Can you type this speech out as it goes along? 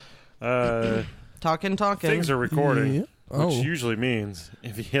Talking. Things are recording, Yeah. Oh. which usually means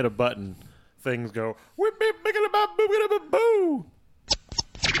if you hit a button, things go whip beep biggity bop boogity boo.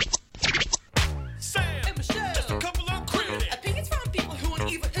 Sam and Michelle, just a couple of critics. Opinions from people who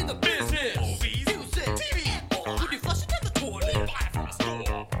aren't even in the business. Movies, music, TV, or would you flush it in the toilet? Buy it from a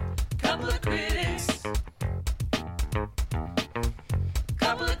store. Couple of critics.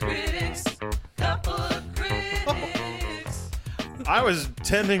 Couple of critics. Couple of critics. I was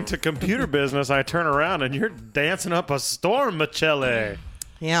tending to computer business. I turn around and you're dancing up a storm, Michele.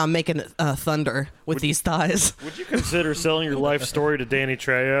 Yeah, I'm making thunder with these thighs. Would you consider selling your life story to Danny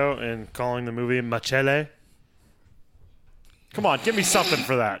Trejo and calling the movie Michele? Come on, give me something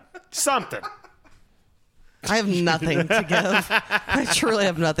for that. Something. I have nothing to give. I truly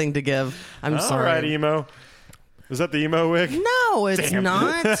have nothing to give. I'm All sorry. right, emo. Is that the emo wig? No, it's Damn.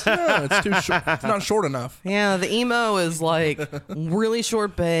 not. No, it's too short. It's not short enough. Yeah, the emo is like really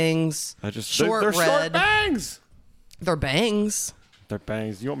short bangs. Short they're red. short bangs. They're bangs. They're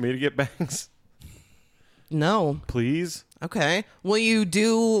bangs. You want me to get bangs? No. Please? Okay. Will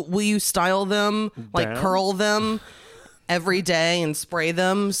you style them, like Down? curl them every day and spray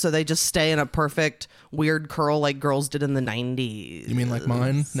them so they just stay in a perfect weird curl like girls did in the 90s? You mean like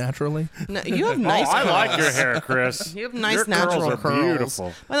mine, naturally? No, you have nice I curls. like your hair, Chris. You have nice your natural curls. Are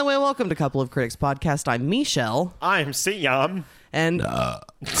beautiful. By the way, welcome to Couple of Critics podcast. I'm Michelle, I am Siam. and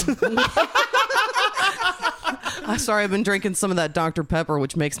I'm sorry, I've been drinking some of that Dr. Pepper,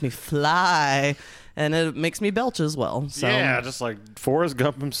 which makes me fly, and it makes me belch as well. So Yeah, just like Forrest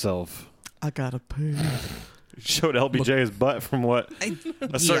Gump himself. I gotta pee. Showed LBJ his butt from what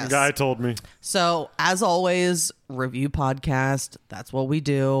a certain Yes. guy told me. So, as always, review podcast. That's what we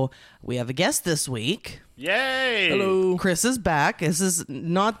do. We have a guest this week. Yay! Hello. Chris is back. This is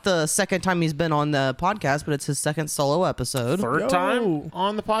not the second time he's been on the podcast, but it's his second solo episode. Third Yo. time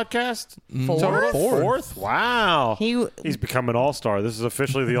on the podcast? Fourth? Fourth? Wow. He He's become an all-star. This is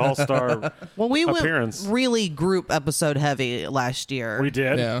officially the all-star. well, we appearance. went really group episode heavy last year. We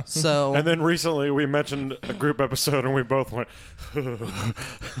did. Yeah. So And then recently we mentioned a group episode and we both went,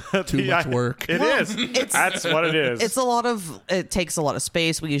 Too much work. It is. That's what it is. it takes a lot of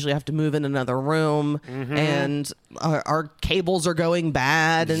space. We usually have to move in another room, and our cables are going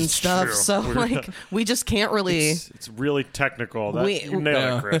bad and stuff. true. So like we just can't really. It's really technical. That, We- you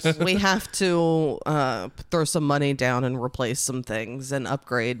nailed it, Chris. We have to throw some money down and replace some things and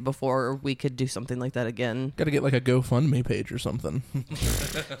upgrade before we could do something like that again. Got to get like a GoFundMe page or something.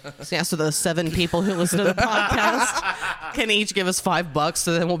 So those 7 people who listen to the podcast can each give us $5,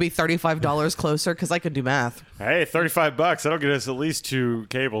 so then we'll be $35 closer because I could do math. Hey, $35. That'll get us at least 2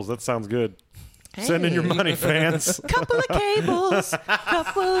 cables. That sounds good. Send in your Hey. money, fans. Couple of cables.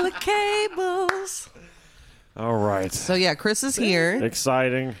 All right. So yeah, Chris is here.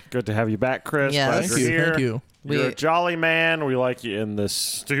 Exciting. Good to have you back, Chris. Yes. Glad Thank you're you. here. Thank you. You're a We- jolly man. We like you in the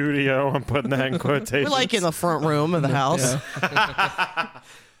studio. I'm putting that in quotations. We're like in the front room of the house.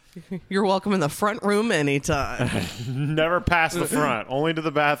 You're welcome in the front room anytime. Never past the front. Only to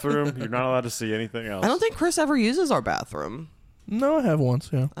the bathroom. You're not allowed to see anything else. I don't think Chris ever uses our bathroom. No, I have once,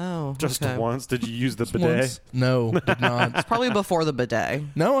 yeah. Oh, Just okay. once. Did you use the bidet? Once. No, did not. Probably before the bidet.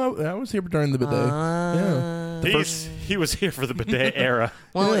 No, I was here during the bidet. Yeah. He was here for the bidet era.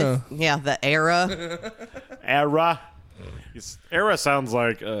 Well, the era. Era. Era sounds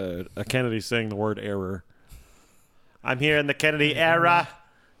like a Kennedy saying the word error. I'm here in the Kennedy era.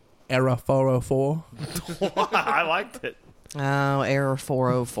 Era 404. I liked it. Oh, error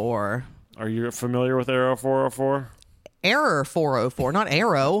 404. Are you familiar with Arrow 404? Error 404, not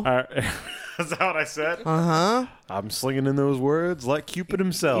arrow. Is that what I said? Uh-huh. I'm slinging in those words like Cupid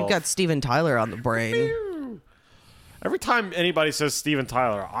himself. You've got Steven Tyler on the brain. Every time anybody says Steven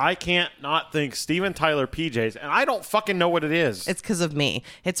Tyler, I can't not think Steven Tyler PJs, and I don't fucking know what it is. It's because of me.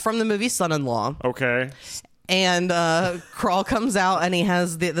 It's from the movie Son-in-Law. Okay. And Crawl comes out and he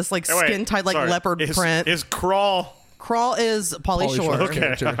has this like Oh, wait, skin-tight like sorry. leopard print. Is Crawl... Crawl is Pauly Pauly Shore. Shore. Okay,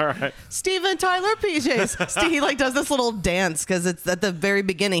 Character. all right. Steven Tyler PJs. Steve, he like does this little dance because it's at the very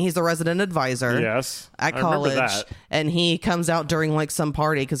beginning. He's the resident advisor. Yes. At I remember college, that. and he comes out during like some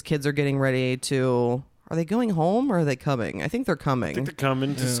party because kids are getting ready to. Are they going home or are they coming? I think they're coming. I think they're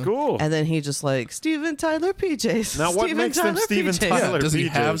coming to school. And then he just like Steven Tyler PJs. Now, what Steven makes them Steven PJs. Tyler? Yeah, does he PJs.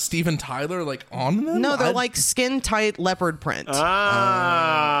 have Steven Tyler like on them? No, they're I- like skin tight leopard print.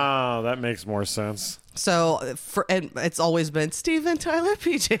 Ah, that makes more sense. So and it's always been Steven Tyler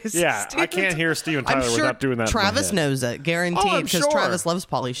PJs. Yeah, I can't hear Steven Tyler I'm sure without doing that. in my Travis head. knows it, guaranteed, I'm because sure. Travis loves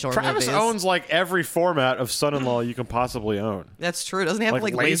Pauly Shore Travis movies. owns like every format of son-in-law you can possibly own. That's true. Doesn't he have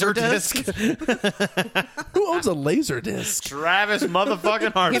like Laserdisc? Who owns a laser disc? Travis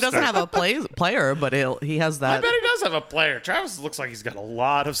motherfucking Harvester. He doesn't have a player, but he has I that. bet he does have a player. Travis looks like he's got a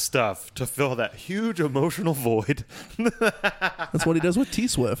lot of stuff to fill that huge emotional void. That's what he does with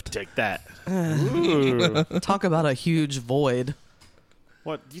T-Swift. Take that. Ooh. Talk about a huge void.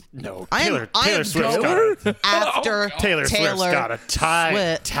 What? No. I Taylor am Swift's going got a... after Taylor Swift's got a tight.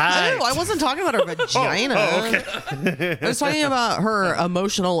 No, I wasn't talking about her vagina. Okay. I was talking about her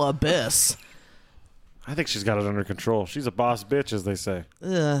emotional abyss. I think she's got it under control. She's a boss bitch, as they say.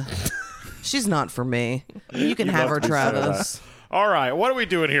 Ugh. She's not for me. You can have her, love to say Travis. that. All right, what are we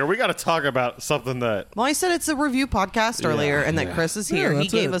doing here? We got to talk about something that... Well, I said it's a review podcast earlier, and that Chris is here. Yeah, He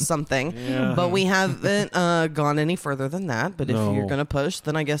that's gave it. us something, but we haven't gone any further than that. But if you're going to push,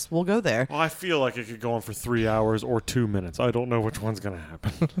 then I guess we'll go there. Well, I feel like it could go on for 3 hours or 2 minutes. I don't know which one's going to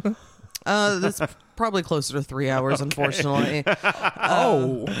happen. That's probably closer to 3 hours, unfortunately.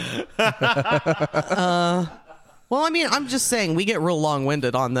 Oh, Well, I mean, I'm just saying we get real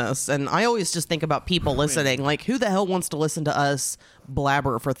long-winded on this, and I always just think about people listening. Like, who the hell wants to listen to us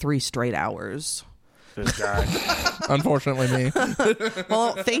blabber for 3 straight hours? This guy. unfortunately me.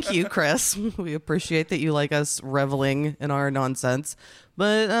 Well, thank you, Chris. We appreciate that you like us reveling in our nonsense.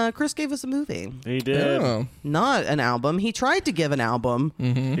 But Chris gave us a movie, He did. Oh. not an album. He tried to give an album,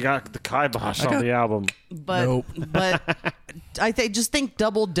 He got the kibosh on the album. but Nope. but I just think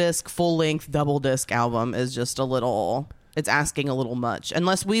double disc, full length double disc album is just a little. It's asking a little much.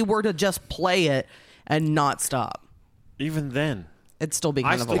 Unless we were to just play it and not stop, Even then, it'd still be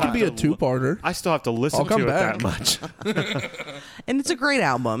I kind of still a It could lot. be a two-parter. I still have to listen I'll to come it back. that much. And it's a great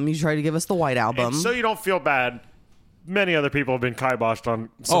album. You try to give us the White Album. And so you don't feel bad. Many other people have been kiboshed on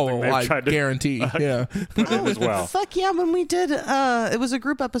something Oh, they've I tried to guarantee. Yeah. put in as well. Fuck yeah, when we did, it was a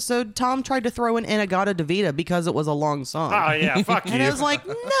group episode, Tom tried to throw in Inagata Devita because it was a long song. Oh, yeah, fuck you. And I was like,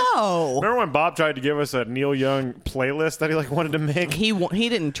 no. Remember when Bob tried to give us a Neil Young playlist that he like wanted to make? He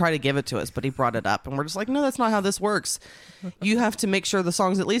didn't try to give it to us, but he brought it up. And we're just like, no, that's not how this works. You have to make sure the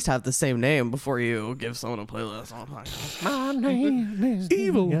songs at least have the same name before you give someone a playlist. Oh, my God. My name is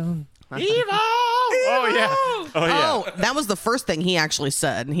Evil. Evil! Oh, yeah. Oh, yeah. Oh, that was the first thing he actually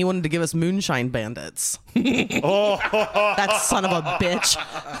said. He wanted to give us Moonshine Bandits. Oh. That son of a bitch.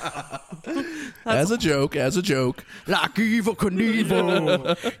 As a joke. Like Evil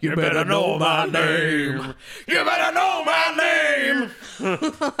Knievel. You better know my name. You better know my name.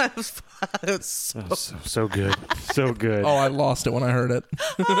 It's So good. So good. Oh, I lost it when I heard it.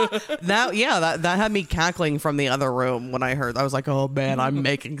 that had me cackling from the other room when I heard. I was like, oh man, I'm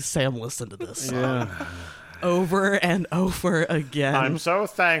making Sam listen to this song over and over again. I'm so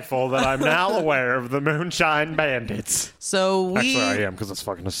thankful that I'm now aware of the Moonshine Bandits. So Actually, I am because it's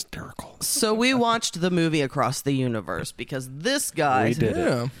fucking hysterical. we watched the movie Across the Universe because this guy We did it.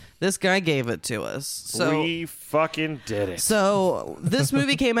 Yeah. This guy gave it to us. So We fucking did it. So this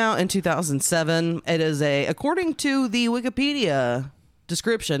movie came out in 2007. It is according to the Wikipedia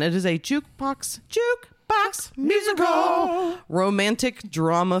description, it is a jukebox musical romantic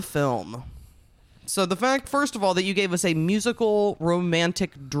drama film. So the fact, first of all, that you gave us a musical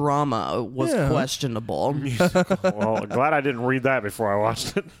romantic drama was Yeah. questionable. Well, glad I didn't read that before I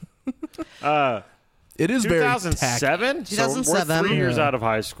watched it. It is very tacky. 2007? So we're 2007. 3 years out of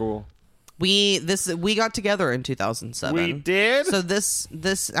high school. We got together in 2007. We did? So this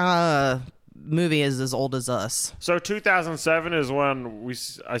movie is as old as us. So 2007 is when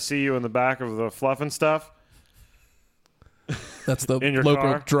I see you in the back of the fluff and stuff. That's the In your local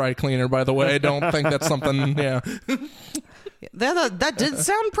car? dry cleaner, by the way. I don't think that's something. Yeah. That did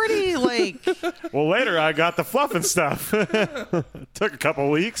sound pretty like. Well, later I got the fluff and stuff. Took a couple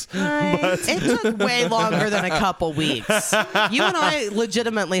weeks. It took way longer than a couple weeks. You and I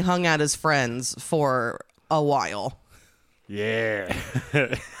legitimately hung out as friends for a while. Yeah.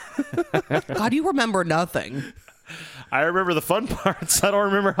 God, you remember nothing. I remember the fun parts. I don't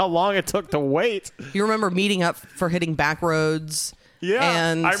remember how long it took to wait. You remember meeting up for hitting back roads. Yeah,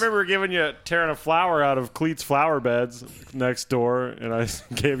 And I remember tearing a flower out of Cleet's flower beds next door, and I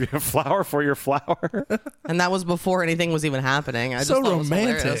gave you a flower for your flower. And that was before anything was even happening. I just So thought it was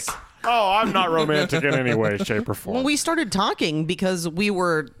romantic. hilarious. Oh, I'm not romantic in any way, shape, or form. Well, we started talking because we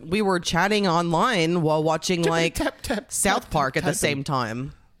were chatting online while watching like South Park at the same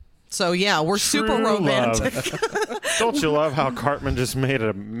time. So yeah, we're super True romantic. love. Don't you love how Cartman just made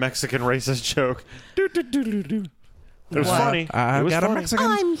a Mexican racist joke? Do, do, do, do, do. It was funny. I it was got a funny. Mexican.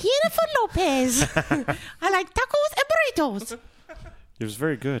 I'm Jennifer Lopez. I like tacos and burritos. It was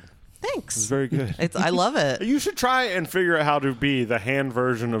very good. It was Thanks. very good. I love it. You should try and figure out how to be the hand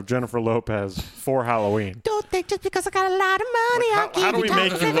version of Jennifer Lopez for Halloween. Don't think just because I got a lot of money, Like, I'll give how do you we taco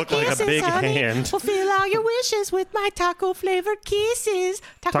make you flavored look like a kisses, big honey. hand? Fulfill all your wishes with my taco flavored kisses.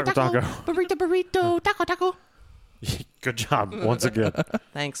 Taco, Taco, taco, taco. burrito, burrito, taco, taco. Good job once again.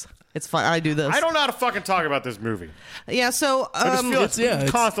 Thanks. It's fun. I do this. I don't know how to fucking talk about this movie. Yeah. So, I just feel it's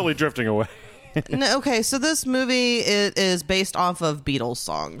it's- constantly drifting away. no, okay. So this movie it is based off of Beatles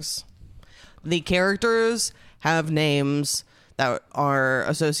songs. The characters have names that are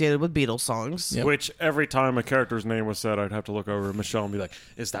associated with Beatles songs. Yep. Which every time a character's name was said, I'd have to look over at Michelle and be like,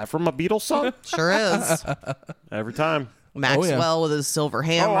 "Is that from a Beatles song?" Sure is. Every time. Maxwell with his silver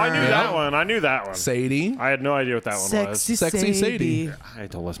hammer. Oh, I knew that one. I knew that one. Sadie. I had no idea what that one Sexy, was. Sexy Sadie. I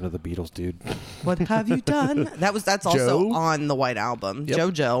don't listen to the Beatles, dude. What have you done? That's also Joe. on the White Album. Yep.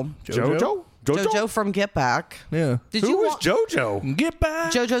 JoJo. JoJo? JoJo from Get Back. Yeah. Did Who you was JoJo? Get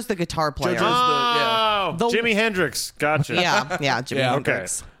back. JoJo's the guitar player. JoJo's Oh, The- Jimi Hendrix. Gotcha. yeah, Jimi Yeah.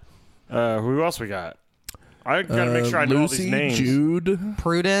 Hendrix. Who else we got? I gotta make sure I know all these Lucy, names. Jude.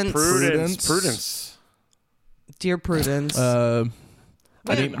 Prudence. Prudence. Dear Prudence. I think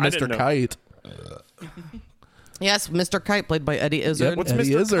I didn't Mr. know. Kite. yes, Mr. Kite, played by Eddie Izzard. Yep. What's Eddie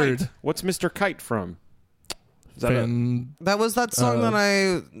Mr. Izzard. Kite? What's Mr. Kite from? Is that Fan, That was that song that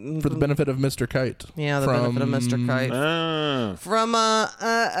I. for the benefit of Mr. Kite. Yeah, the benefit of Mr. Kite. From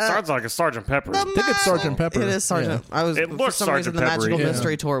sounds like a Sergeant Pepper. I think it's Sergeant Pepper. It is Sergeant. Yeah. I was It for looks some reason Sergeant the Magical Peppery.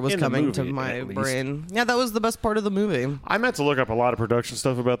 Mystery Tour was In the coming to movie, my at least. brain. Yeah, that was the best part of the movie. I meant to look up a lot of production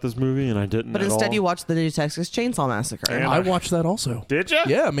stuff about this movie, and I didn't. But at instead, all. you watched the new Texas Chainsaw Massacre. And I watched that also. Did you?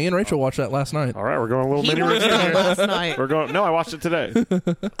 Yeah, me and Rachel watched that last night. All right, we're going a little He mini watched review it here. last night. We're going. No, I watched it today. Oh,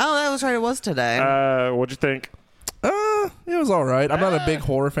 that was right. It was today. What'd you think? It was all right. I'm not a big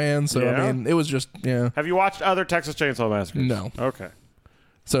horror fan, so Yeah? I mean, it was just Have you watched other Texas Chainsaw Massacres? No. Okay.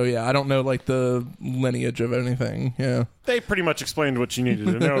 So yeah, I don't know like the lineage of anything. Yeah. They pretty much explained what you needed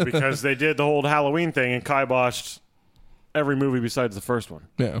to know because they did the whole Halloween thing and kiboshed every movie besides the first one.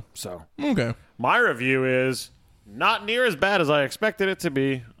 Yeah. So Okay. my review is not near as bad as I expected it to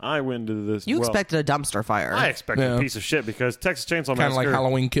be. I went into this. you well, expected a dumpster fire. I expected Yeah. a piece of shit because Texas Chainsaw Kind of Massacre like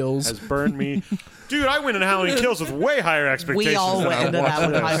Halloween Kills. has burned me. Dude, I went into Halloween Kills with way higher expectations. we all than went I into watched that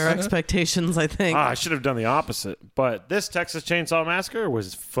with this. higher expectations, I think. I should have done the opposite. But this Texas Chainsaw Massacre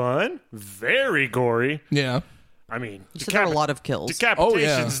was fun, very gory. Yeah. I mean, so there were a lot of kills.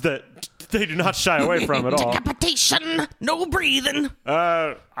 decapitations that they do not shy away from at all. Decapitation, no breathing.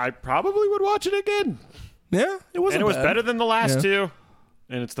 I probably would watch it again. Yeah. It wasn't. And it was bad. better than the last Yeah. two.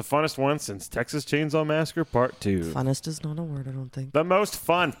 And it's the funnest one since Texas Chainsaw Massacre Part 2. Funnest is not a word, I don't think. The most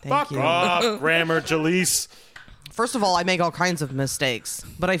fun. Fuck you. off, Grammar Jalise. First of all, I make all kinds of mistakes,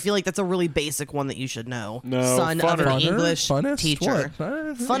 but I feel like that's a really basic one that you should know. No, Son of funner. an English Funnest? teacher. What?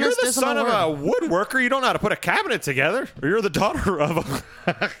 Funnest You're the isn't son a of word. a woodworker. You don't know how to put a cabinet together. Or you're the daughter of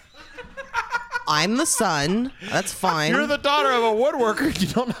a... I'm the son. That's fine. You're the daughter of a woodworker. You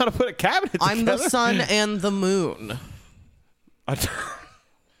don't know how to put a cabinet together. I'm the sun and the moon.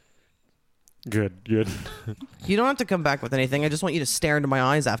 Good, good. You don't have to come back with anything. I just want you to stare into my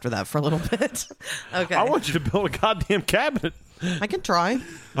eyes after that for a little bit. Okay. I want you to build a goddamn cabinet. I can try.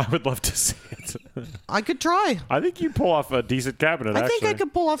 I would love to see it. I could try. I think you pull off a decent cabinet, I think I actually.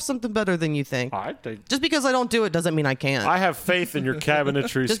 could pull off something better than you think. I think... Just because I don't do it doesn't mean I can't. I have faith in your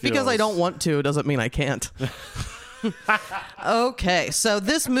cabinetry Just because I don't want to doesn't mean I can't. Okay, so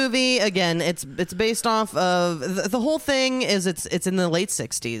this movie again, it's based off of the whole thing is it's in the late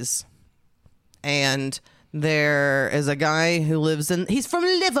 60s. And there is a guy who he's from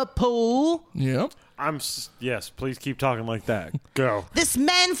Liverpool. Yep. Yes, please keep talking like that. Go. This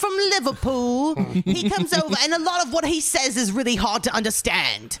man from Liverpool, he comes over and a lot of what he says is really hard to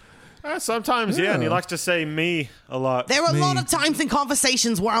understand. Sometimes, yeah, and he likes to say me a lot. There are a lot of times in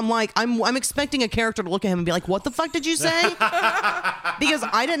conversations where I'm like, I'm expecting a character to look at him and be like, what the fuck did you say? Because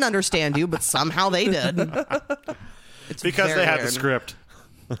I didn't understand you, but somehow they did. It's Because very they had the weird. script.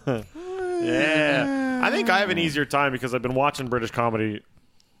 Yeah. I think I have an easier time because I've been watching British comedy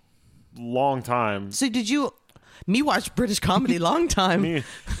long time. So did you... Me watch British comedy long time.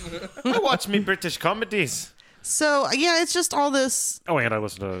 I watch me British comedies. So, yeah, it's just all this... Oh, and I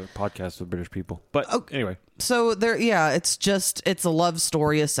listen to podcasts with British people. But anyway. So, it's a love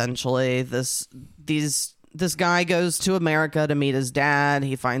story, essentially. This guy goes to America to meet his dad.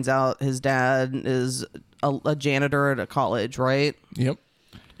 He finds out his dad is a janitor at a college, right? Yep.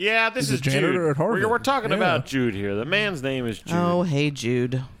 Yeah, this He's is a janitor Jude. at Harvard. We're talking Yeah. about Jude here. The man's name is Jude. Oh, hey,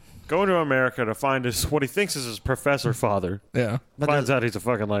 Jude. going to America to find what he thinks is his professor father. Yeah. Finds out he's a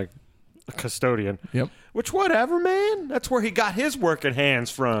fucking like a custodian. Yep. Which whatever, man. That's where he got his working hands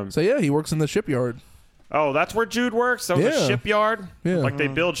from. So yeah, he works in the shipyard. Oh, that's where Jude works? That was a Yeah. shipyard? Yeah. Like they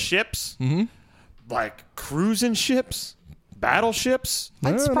build ships? Mm-hmm. Like cruising ships? Battleships?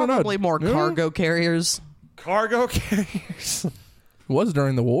 It's I don't know. probably more Yeah. cargo carriers. Cargo carriers? It was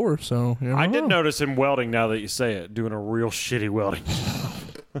during the war, so you I don't did know. notice him welding now that you say it, doing a real shitty welding job.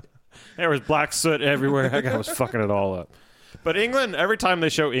 There was black soot everywhere. That guy was fucking it all up. But England, every time they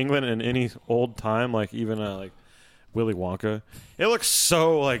show England in any old time, like even like Willy Wonka, it looks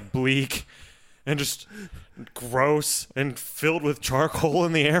so like bleak and just gross and filled with charcoal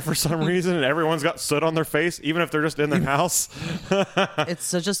in the air for some reason, and everyone's got soot on their face, even if they're just in their house.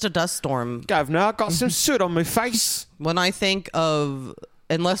 It's just a dust storm. Governor, I got some soot on my face. When I think of,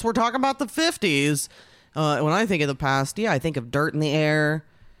 unless we're talking about the 50s, when I think of the past, yeah, I think of dirt in the air.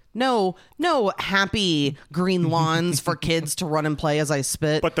 No happy green lawns for kids to run and play as I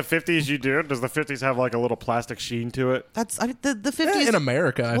spit. But the 50s, you do? Does the 50s have like a little plastic sheen to it? the 50s. Yeah, in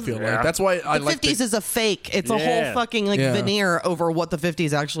America, I feel yeah. like that's why I The like 50s is a fake. It's a whole Yeah. fucking like Yeah. veneer over what the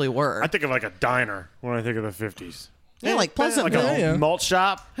 50s actually were. I think of like a diner when I think of the 50s. Yeah, like Pleasantville. Like a Yeah. malt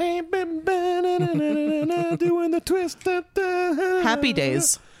shop. Hey, doing the twist. Happy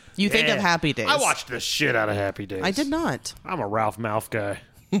Days. You think of Happy Days. I watched the shit out of Happy Days. I did not. I'm a Ralph Mouth guy.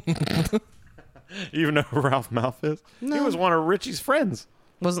 You even know who Ralph Mouth is? He was one of Richie's friends.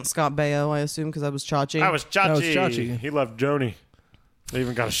 Wasn't Scott Baio, I assume, because I was Chachi. I was Chachi. Chachi. He loved Joni. They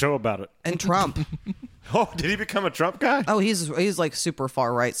even got a show about it. And Trump. Oh, did he become a Trump guy? Oh, he's like super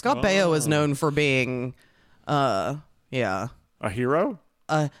far right. Scott Baio is known for being, yeah. A hero?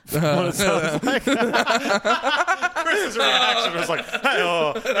 What it sounds like. Chris's reaction was like,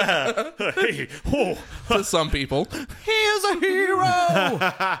 hey, oh. to some people. He is a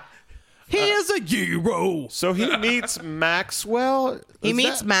hero. He is a hero. So he meets Maxwell. He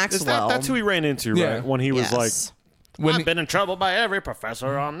meets Maxwell. That's who he ran into, Yeah. right? When he was Yes. like, When I've been in trouble by every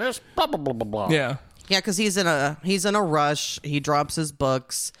professor on this. Blah blah blah blah blah. yeah, Yeah, because he's in a rush. He drops his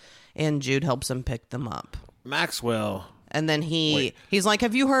books, and Jude helps him pick them up. Maxwell. And then he's like,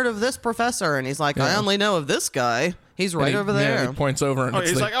 "Have you heard of this professor?" And he's like, "I Yeah. only know of this guy. He's right over Yeah, there." he points over and Oh, it's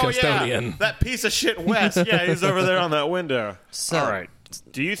he's the like, oh custodian. yeah, that piece of shit Wes. Yeah, he's over there on that window. So- All right.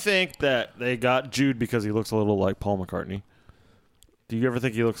 Do you think that they got Jude because he looks a little like Paul McCartney? Do you ever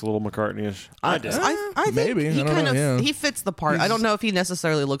think he looks a little McCartney-ish? I did. I think Maybe. he I don't kind know, of yeah. he fits the part. I don't know if he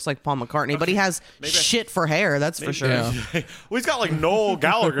necessarily looks like Paul McCartney, but he has shit for hair. That's for sure. Yeah. Well, he's got like Noel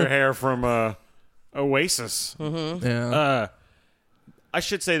Gallagher hair from Oasis. Yeah. I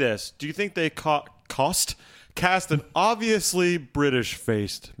should say this. Do you think they cast an obviously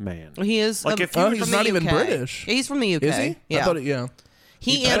British-faced man? He is. Like, if from you- the he's not even UK. British. He's from the UK. Is he? Yeah. I thought yeah.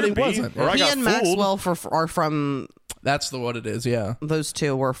 he better and be, wasn't. or I he got and fooled. Maxwell are from. That's what it is. Yeah. Those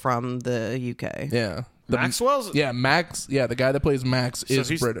two were from the UK. Yeah. Maxwell's? Yeah, Max. Yeah, the guy that plays Max is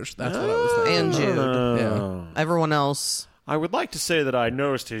he's- British. That's what I was thinking. And Jude. Yeah. Everyone else. I would like to say that I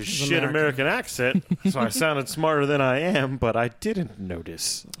noticed his shit American. American accent, so I sounded smarter than I am, but I didn't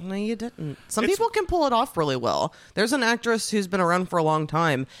notice. No, you didn't. Some It's- people can pull it off really well. There's an actress who's been around for a long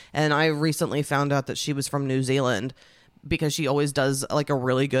time, and I recently found out that she was from New Zealand because she always does like a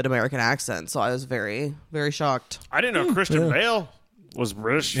really good American accent. So I was very, very shocked. I didn't know Christian Bale was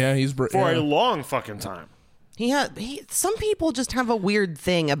British Yeah, he's for yeah. a long fucking time. Some people just have a weird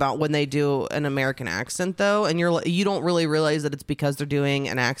thing about when they do an American accent, though, and you don't really realize that it's because they're doing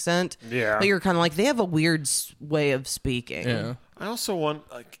an accent. Yeah. But you're kind of like, they have a weird way of speaking. Yeah. I also want,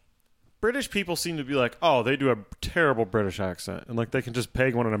 like, British people seem to be like, oh, they do a terrible British accent, and like they can just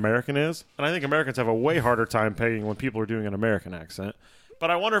peg what an American is. And I think Americans have a way harder time pegging when people are doing an American accent.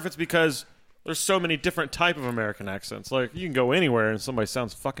 But I wonder if it's because there's so many different type of American accents. Like, you can go anywhere and somebody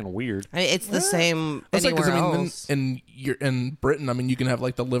sounds fucking weird. It's the same That's like, anywhere 'cause, I mean, else. in Britain, I mean, you can have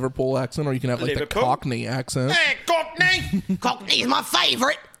like the Liverpool accent, or you can have like the Liverpool? Cockney accent. Hey, Cockney! Cockney's my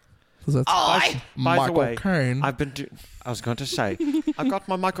favourite. 'Cause that's Oi! By Michael the way, Caine. I was going to say, I've got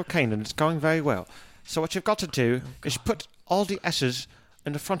my Michael Caine and it's going very well. So what you've got to do is put all the S's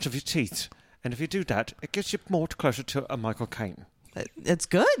in the front of your teeth. And if you do that, it gets you more closer to a Michael Caine. It's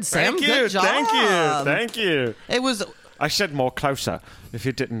good, Sam. Thank you, Good job. thank you. It was. I said more closer, if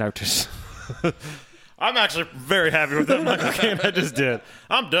you didn't notice. I'm actually very happy with that Michael Caine I just did.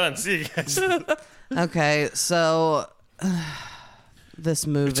 I'm done. See you guys. Okay, so this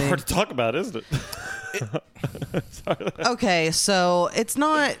movie. It's hard to talk about, isn't it? Okay, so it's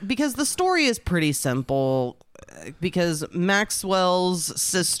not because the story is pretty simple. Because Maxwell's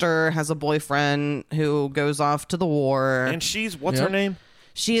sister has a boyfriend who goes off to the war. And what's Yep. her name?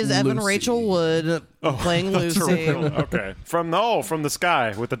 She is Evan Lucy. Rachel Wood playing Lucy. Okay. From the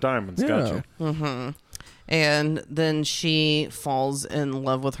sky with the diamonds. Yeah. Gotcha. And then she falls in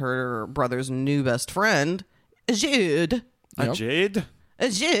love with her brother's new best friend, Jude. Yep. Jade?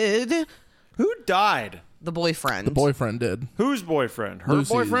 Jude, Who died? the boyfriend. The boyfriend did. Whose boyfriend? Her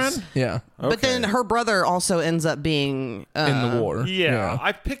Lucy's. boyfriend? Yeah. But then her brother also ends up being In the war. Yeah,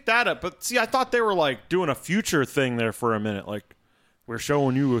 I picked that up. But see, I thought they were like doing a future thing there for a minute. Like, we're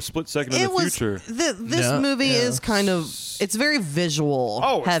showing you a split second in it the was future. this Yeah, movie yeah. is kind of it's very visual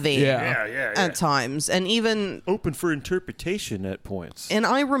heavy Yeah. at times, and even Open for interpretation at points. and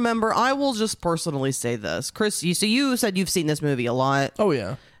I remember I will just personally say this, Chris. You said you've seen this movie a lot, Oh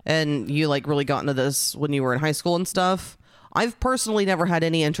yeah. and you like really got into this when you were in high school and stuff. I've personally never had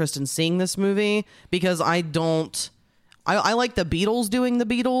any interest in seeing this movie because I like the Beatles doing the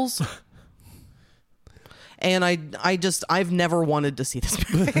Beatles. And I've never wanted to see this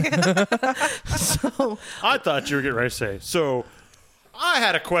movie. So I thought you were getting ready to say, so I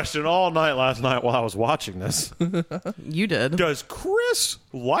had a question all night last night while I was watching this. you did. Does Chris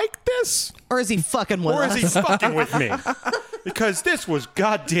like this? Or is he fucking with Or is us? he fucking with me? Because this was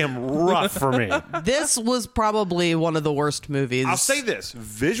goddamn rough for me. This was probably one of the worst movies. I'll say this.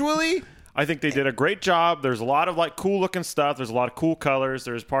 Visually, I think they did a great job. There's a lot of like cool looking stuff. There's a lot of cool colors.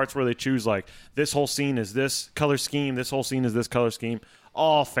 There's parts where they choose like this whole scene is this color scheme. This whole scene is this color scheme.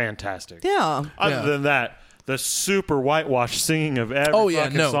 All fantastic. Yeah. Other Yeah. than that, the super whitewashed singing of every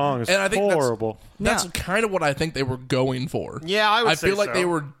fucking song is and I think horrible. That's Yeah. kind of what I think they were going for. Yeah, I would I say feel like so. they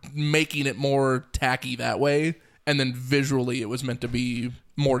were making it more tacky that way, and then visually it was meant to be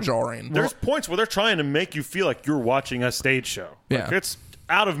more jarring. There's points where they're trying to make you feel like you're watching a stage show. Like, Yeah. it's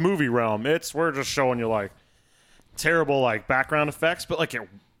out of movie realm. We're just showing you like terrible like background effects, but like it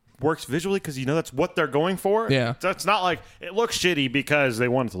works visually because you know that's what they're going for. Yeah. So it's not like it looks shitty because they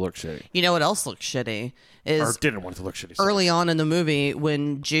want it to look shitty You know what else looks shitty or is didn't want it to look shitty. sorry. early on in the movie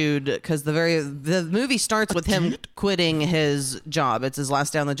when Jude, because the movie starts with him quitting his job. It's his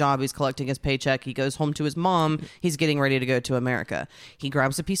last day on the job. He's collecting his paycheck. He goes home to his mom. He's getting ready to go to America. He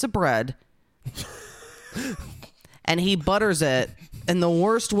grabs a piece of bread and he butters it in the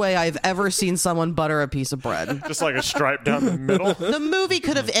worst way I've ever seen someone butter a piece of bread. Just like a stripe down the middle. The movie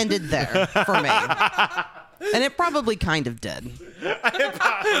could have ended there for me. And it probably kind of did.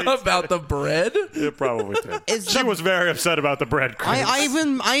 About the bread. It probably did. Is She the- was very upset about the bread. Chris.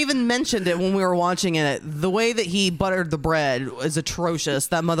 I even mentioned it when we were watching it. The way that he buttered the bread is atrocious.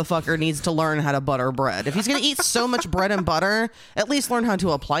 That motherfucker needs to learn how to butter bread. If he's going to eat so much bread and butter, at least learn how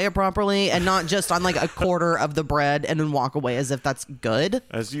to apply it properly and not just on like a quarter of the bread and then walk away as if that's good.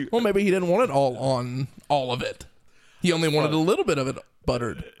 As you, Well, maybe he didn't want it all on all of it. He only wanted a little bit of it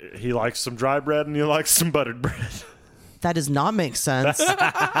buttered. he likes some dry bread and you like some buttered bread. That does not make sense.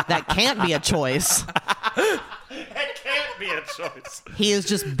 That can't be a choice. It can't be a choice. He is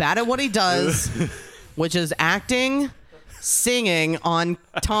just bad at what he does, which is acting, singing on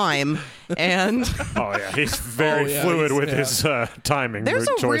time, and Oh yeah, he's very Oh, yeah, fluid he's- with yeah. his timing. there's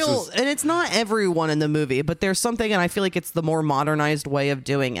a choices. real, and it's not everyone in the movie, but there's something, and I feel like it's the more modernized way of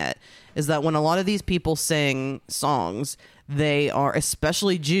doing it, is that when a lot of these people sing songs, they are,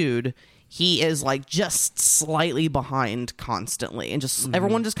 especially Jude, he is like just slightly behind constantly, and just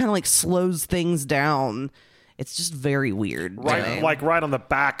everyone just kind of like slows things down. It's just very weird. to right, me. like right on the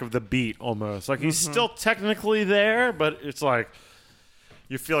back of the beat almost. Like he's still technically there, but it's like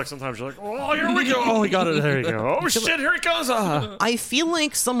you feel like sometimes you're like, oh, here we go. Oh, he got it. There you go. Oh shit, here he goes. I feel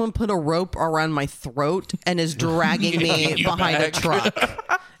like someone put a rope around my throat and is dragging me You behind back. a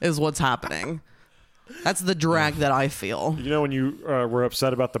truck, is what's happening. That's the drag that I feel. You know when you were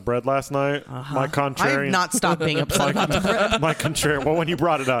upset about the bread last night? My I contrarian. have not stopped being upset about the bread. my contrarian. Well, when you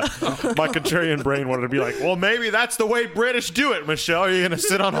brought it up, my contrarian brain wanted to be like, well, maybe that's the way British do it, Michelle. Are you going to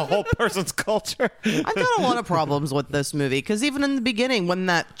sit on a whole person's culture? I've got a lot of problems with this movie because even in the beginning, when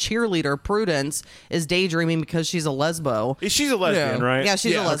that cheerleader Prudence is daydreaming because she's a lesbo. She's a lesbian, Yeah. right? Yeah,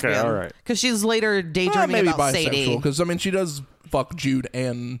 she's Yeah, a lesbian. okay, all right. Because she's later daydreaming Maybe about bisexual, Sadie. because I mean she does fuck Jude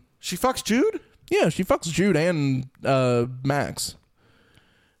and She fucks Jude? yeah, she fucks Jude and Max.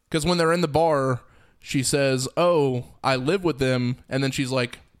 Because when they're in the bar, she says, "Oh, I live with them," and then she's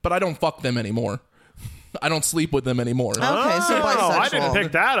like, "But I don't fuck them anymore. I don't sleep with them anymore." Okay, so Oh, bisexual. I didn't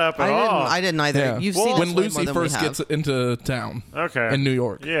pick that up at all. I didn't either. Yeah. You've Well, seen when this way Lucy more than we first have. gets into town, Okay. in New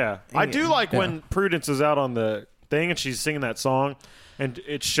York. Yeah. I do like Yeah. when Prudence is out on the thing and she's singing that song and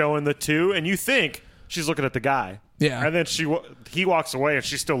it's showing the two and you think she's looking at the guy. Yeah. And then he walks away and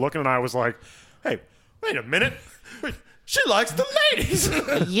she's still looking and I was like, hey, wait a minute. She likes the ladies.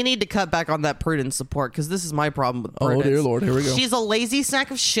 You need to cut back on that Prudence support because this is my problem with Oh, Prudence. dear Lord, here we go. She's a lazy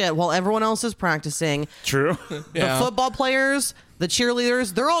sack of shit while everyone else is practicing. True. Yeah. The football players, the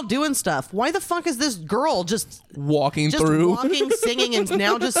cheerleaders, they're all doing stuff. Why the fuck is this girl just Walking through. walking, singing, and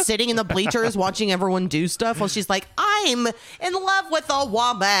now just sitting in the bleachers watching everyone do stuff while she's like, I'm in love with a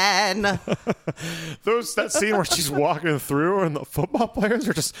woman. That scene where she's walking through and the football players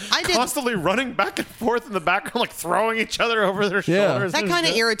are just I did- constantly running back and forth in the background, like throwing each other over their Yeah. shoulders. That and kind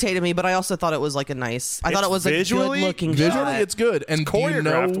of shit. irritated me, but I also thought it was like I thought it was a visually- good looking Visually, shot. it's good. And do you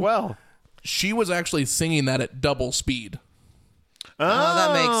choreographed know, well. she was actually singing that at double speed. Oh,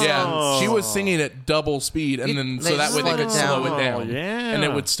 that makes sense. Yeah, she was singing at double speed, and then They so that way they slowed could it slow down. it down, Oh, yeah. and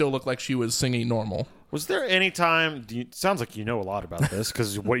it would still look like she was singing normal. Was there any time? Sounds like you know a lot about this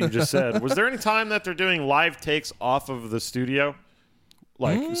because what you just said. Was there any time that they're doing live takes off of the studio,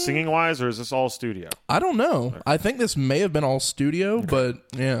 like singing wise, or is this all studio? I don't know. I think this may have been all studio, but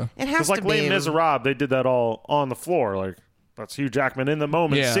yeah, It has Because to like be. Les Miserables, they did that all on the floor. Like that's Hugh Jackman in the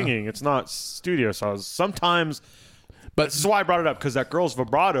moment Yeah. singing. It's not studio songs. Sometimes, but this is why I brought it up because that girl's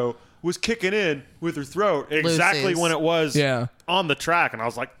vibrato was kicking in with her throat exactly Lucy's. when it was Yeah. on the track, and I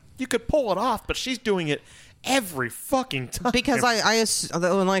was like, you could pull it off, but she's doing it every fucking time. Because like I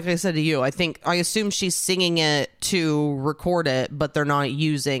said to you, I assume she's singing it to record it, but they're not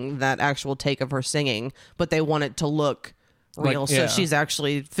using that actual take of her singing, but they want it to look real. Like, So yeah. she's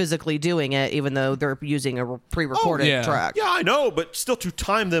actually physically doing it, even though they're using a pre-recorded yeah. track. Yeah, I know, but still to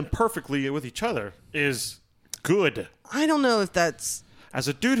time them perfectly with each other is good. I don't know if that's As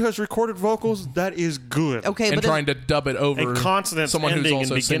a dude who has recorded vocals, that is good. okay, and but trying to dub it over A consonant someone who's ending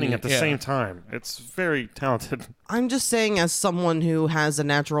also and beginning singing. at the Yeah. same time. It's very talented. I'm just saying, as someone who has a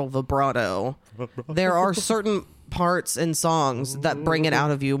natural vibrato, there are certain parts in songs that bring it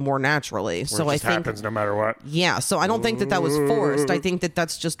out of you more naturally. So It I just think happens no matter what. Yeah, so I don't think that was forced. I think that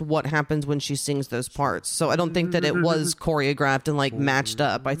that's just what happens when she sings those parts. So I don't think that it was choreographed and like matched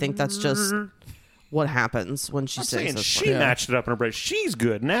up. I think that's just what happens when she I'm sings saying those she parts. matched it up in her brain. She's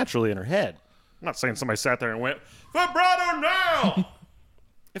good naturally in her head. I'm not saying somebody sat there and went, vibrato now!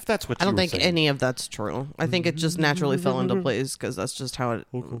 If that's what I don't you were think saying. any of that's true. I think it just naturally fell into place because that's just how it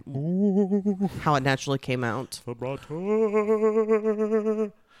naturally came out. Vibrato.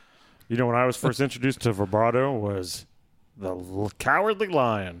 You know, when I was first introduced to vibrato was the Cowardly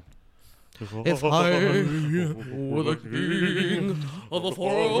Lion. If I were the king of the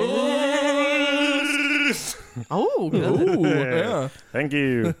forest. Oh, good. Ooh, yeah. Thank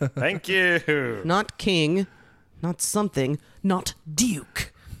you. Thank you. Not king, not something, not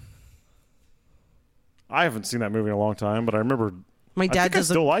duke. I haven't seen that movie in a long time, but I remember. My I dad think I does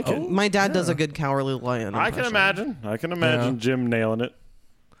still like it. My dad does a good Cowardly Lion. I can impression. imagine. I can imagine Jim nailing it.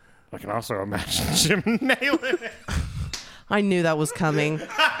 I can also imagine Jim nailing it. I knew that was coming.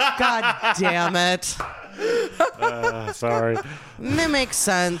 God damn it. Sorry. It makes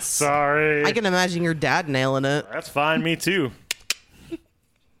sense. Sorry. I can imagine your dad nailing it. That's fine. Me too.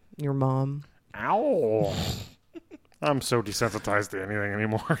 Your mom. Ow. I'm so desensitized to anything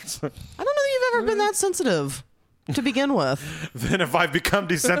anymore. I don't know that you've ever been that sensitive to begin with. Then if I've become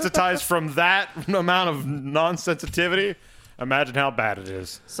desensitized from that amount of non-sensitivity, imagine how bad it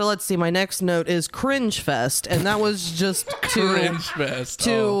is. So let's see. My next note is cringe fest, and that was just to Cringe fest.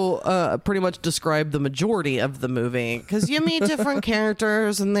 Oh. pretty much describe the majority of the movie because you meet different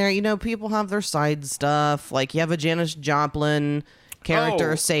characters and there, you know, people have their side stuff. Like you have a Janis Joplin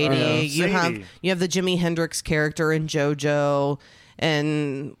character, Oh, Sadie. You Sadie. have the Jimi Hendrix character in JoJo,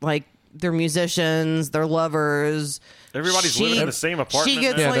 and like they're musicians, they're lovers. Everybody's living in the same apartment She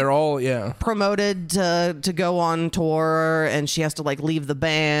gets now? Yeah, like, they're all promoted to go on tour, and she has to like leave the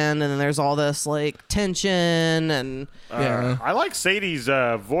band, and then there's all this like tension and yeah. I like Sadie's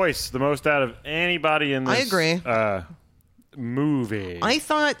voice the most out of anybody in this I agree. Movie. I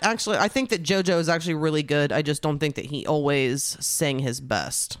think that JoJo is actually really good. I just don't think that he always sang his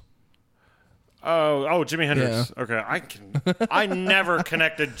best. Oh, Jimi Hendrix. Yeah. Okay, I never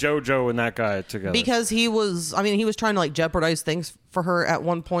connected JoJo and that guy together. Because he was trying to like jeopardize things for her at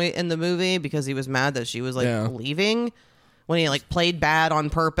one point in the movie because he was mad that she was like Yeah. leaving when he like played bad on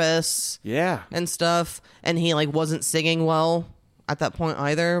purpose yeah, and stuff, and he like wasn't singing well at that point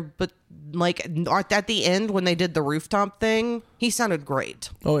either. But like at the end when they did the rooftop thing, he sounded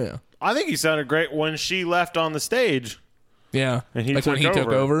great. Oh yeah. I think he sounded great when she left on the stage. Yeah. And he like when took he took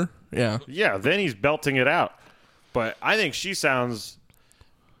over. over. Yeah. Yeah, then he's belting it out. But I think she sounds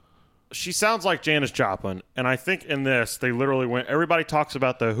she sounds like Janis Joplin, and I think in this they literally went. Everybody talks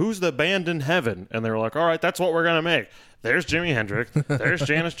about who's the band in heaven, and they were like, "All right, that's what we're gonna make." There's Jimi Hendrix. There's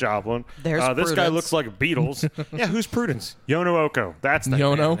Janis Joplin. There's this guy Prudence. looks like Beatles. Yeah, who's Prudence? Yono Oko. That's the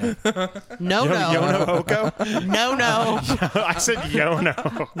Yono? band name. No, no. Yono Oko. No, no. I said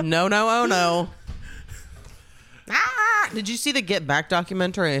Yono. No, no, oh, no. Ah! Did you see the Get Back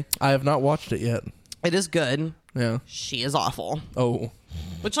documentary? I have not watched it yet. It is good. Yeah. She is awful. Oh,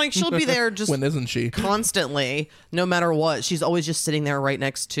 Which, like, she'll be there just when isn't she? constantly, no matter what. She's always just sitting there right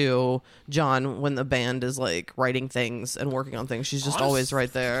next to John when the band is, like, writing things and working on things. She's just always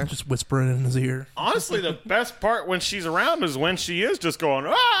right there. Just whispering in his ear. Honestly, the best part when she's around is when she is just going,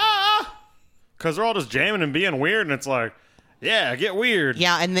 ah! Because they're all just jamming and being weird, and it's like, yeah, get weird.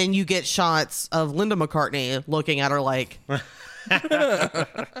 Yeah, and then you get shots of Linda McCartney looking at her like,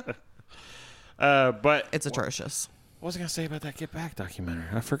 But it's atrocious. what was I going to say about that Get Back documentary?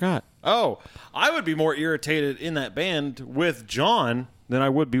 I forgot. Oh, I would be more irritated in that band with John than I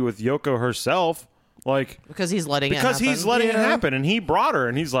would be with Yoko herself. Like, Because he's letting because it happen. he's letting it happen, and he brought her,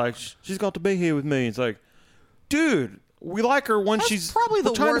 and he's like, she's got to be here with me. It's like, dude, we like her when That's she's probably the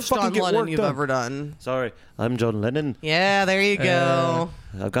we're trying to worst fucking John get Lennon work you've done. ever done. Sorry, I'm John Lennon. Yeah, there you go.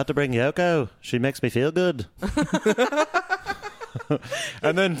 I've got to bring Yoko. She makes me feel good.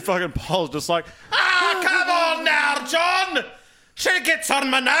 And then fucking Paul's just like, come on now, John. She gets on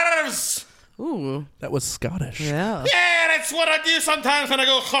my nerves. Ooh, That was Scottish. yeah. Yeah, that's what I do sometimes when I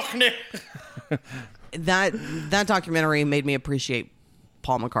go Cockney. That documentary made me appreciate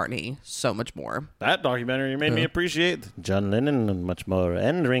Paul McCartney so much more. That documentary made me appreciate John Lennon much more,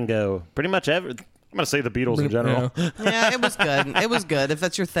 and Ringo. Pretty much I'm going to say the Beatles in general. Yeah. Yeah, it was good. It was good. If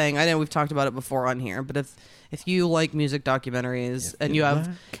that's your thing, I know we've talked about it before on here, but if you like music documentaries and you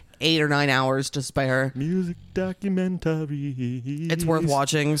have 8 or 9 hours to spare, Music documentary. it's worth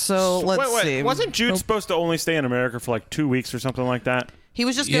watching. So let's wait. see. Wasn't Jude supposed to only stay in America for like 2 weeks or something like that? He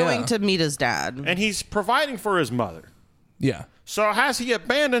was just Yeah. going to meet his dad. And he's providing for his mother. Yeah. So has he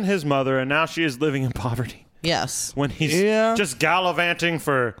abandoned his mother and now she is living in poverty? Yes. When he's Yeah. just gallivanting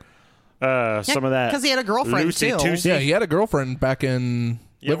for some of that. 'cause he had a girlfriend, too. Lucy-toosy. Yeah, he had a girlfriend back in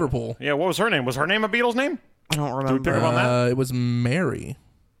Liverpool. Yeah, what was her name? Was her name a Beatles name? I don't Do we remember. pick up on that? It was Mary.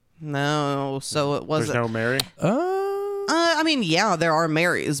 No, so it There's wasn't. no Mary. I mean, yeah, there are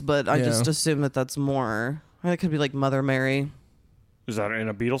Marys, but I Yeah. just assume that that's more. It could be like Mother Mary. Is that in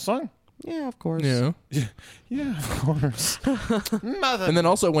a Beatles song? Yeah, of course. Yeah. Yeah, of course. Mother. And then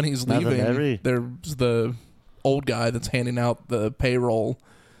also when he's Mother leaving, Mary. there's the old guy that's handing out the payroll,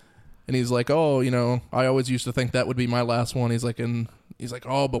 and he's like, "Oh, I always used to think that would be my last one." He's like,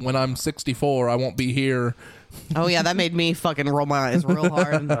 "Oh, but when I'm 64, I won't be here." Oh yeah, that made me fucking roll my eyes real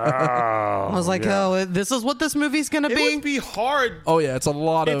hard. I was like, yeah. oh, this is what this movie's gonna It be. would be hard. Oh yeah, it's a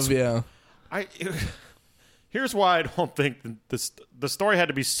lot It's- of yeah. Here's why I don't think the story had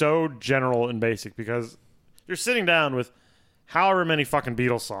to be so general and basic, because you're sitting down with however many fucking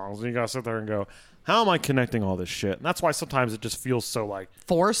Beatles songs, and you gotta sit there and go, how am I connecting all this shit? And that's why sometimes it just feels so like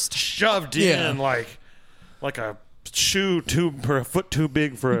Forced. shoved Yeah. in, like a shoe too or a foot too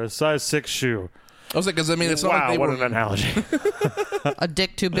big for a size 6 shoe. I was like, because it's not Wow, like they what were. an analogy! A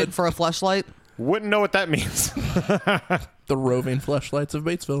dick too big for a fleshlight. Wouldn't know what that means. The roving fleshlights of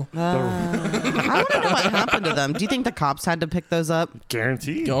Batesville. I want to know what happened to them. Do you think the cops had to pick those up?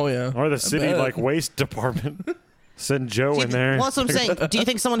 Guaranteed. Oh, yeah. Or the city bet. like waste department. Send Joe in there. Well, that's what I'm saying. Do you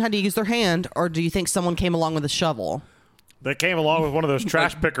think someone had to use their hand, or do you think someone came along with a shovel? They came along with one of those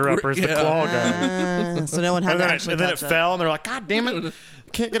trash picker uppers, the Yeah. claw guy. So no one had And to then, actually and then it touch fell, and they're like, God damn it,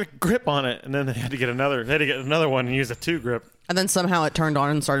 can't get a grip on it. And then they had to get another. They had to get another one and use a 2 grip. And then somehow it turned on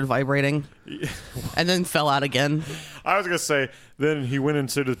and started vibrating, and then fell out again. I was gonna say. Then he went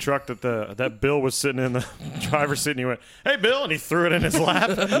into the truck that Bill was sitting in, the driver's seat, and he went, "Hey, Bill," and he threw it in his lap.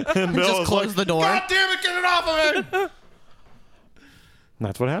 And Bill Just was closed like, the door. God damn it, get it off of me! And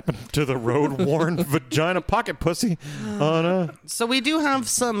that's what happened to the road-worn vagina pocket pussy on So we do have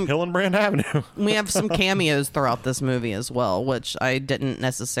some. Hillenbrand Avenue. We have some cameos throughout this movie as well, which I didn't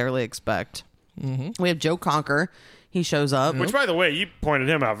necessarily expect. We have Joe Cocker. He shows up. Which, by the way, you pointed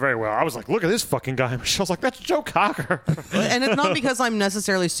him out very well. I was like, look at this fucking guy. Michelle's like, that's Joe Cocker. And it's not because I'm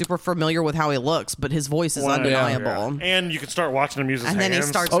necessarily super familiar with how he looks, but his voice is undeniable. Yeah. And you can start watching him use his And hands. then he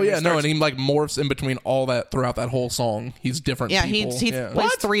starts- Oh yeah, no, and he like morphs in between all that throughout that whole song. He's different. Yeah, people. he yeah.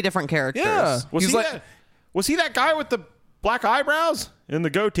 plays 3 different characters. Yeah. Was He's he, like- was he that guy with the black eyebrows and the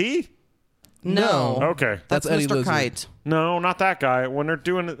goatee? No. Okay. That's Eddie Mr. Lizard. Kite. No, not that guy. When they're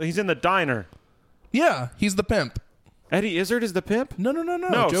doing, he's in the diner. Yeah, he's the pimp. Eddie Izzard is the pimp? No.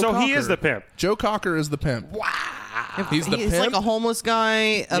 No, Joe so Cocker. he is the pimp. Joe Cocker is the pimp. He's the He's pimp. like a homeless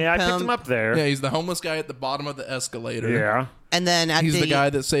guy. A Yeah, I pimp, picked him up there. Yeah, he's the homeless guy at the bottom of the escalator. Yeah. and then at He's the guy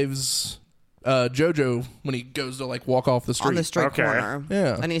that saves Jojo when he goes to like walk off the street. on the street Okay. corner.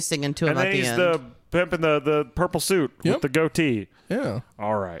 Yeah. and he's singing to him And at then the he's end. the pimp in the purple suit Yep. with the goatee. Yeah.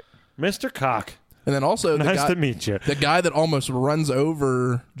 All right. Mr. Cock. And then also the Nice guy, to meet you. the guy that almost runs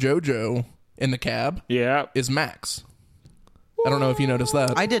over Jojo in the cab Yeah. is Max. I don't know if you noticed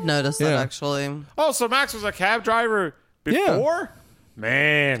that. I did notice that Yeah. actually. Oh, so Max was a cab driver before?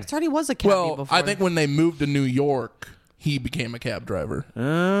 Man. I thought he was a cabbie well, before. I think when they moved to New York, he became a cab driver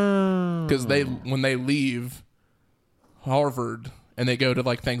Oh. because when they leave Harvard and they go to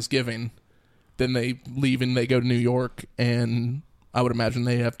like Thanksgiving, then they leave and they go to New York, and I would imagine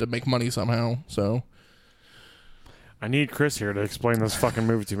they have to make money somehow. So I need Chris here to explain this fucking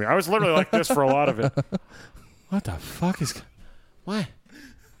movie to me. I was literally like this for a lot of it. What the fuck is... What?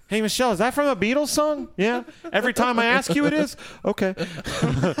 Hey, Michelle, is that from a Beatles song? Yeah? Every time I ask you it is? Okay.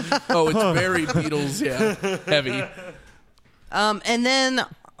 oh, it's very Beatles, yeah, heavy. And then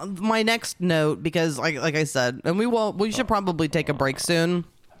my next note, because like I said, and we should probably take a break soon.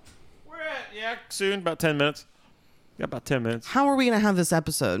 We're at, soon, about 10 minutes. Got about 10 minutes. How are we going to have this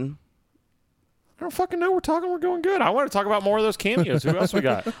episode? I don't fucking know. We're going good. I want to talk about more of those cameos. Who else we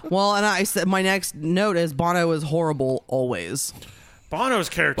got? Well, and I said my next note is Bono is horrible always. Bono's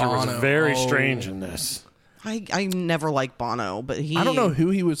character Bono. was very Oh. strange in this. I never liked Bono, but I don't know who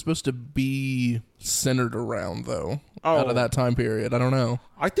he was supposed to be centered around, though, out Oh. of that time period. I don't know.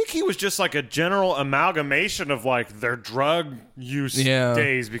 I think he was just like a general amalgamation of like their drug use Yeah.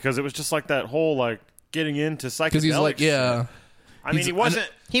 days, because it was just like that whole like getting into psychedelics. Because he's like, yeah. shit. I mean, He's- he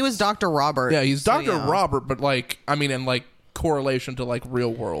wasn't. He was Dr. Robert. Yeah, he's so Dr. yeah. Robert, but like, I mean, in like correlation to like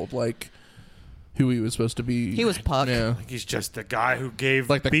real world, like who he was supposed to be. He was Puck. Yeah. He's just the guy who gave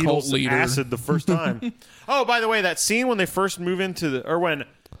Like the cult Beatles leader. acid the first time. Oh, by the way, that scene when they first move into or when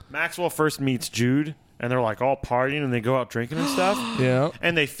Maxwell first meets Jude, and they're like all partying and they go out drinking and stuff, Yeah.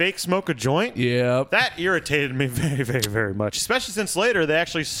 and they fake smoke a joint. Yep. That irritated me very, very, very much, especially since later they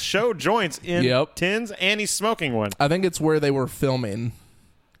actually show joints in Yep. tins, and he's smoking one. I think it's where they were filming,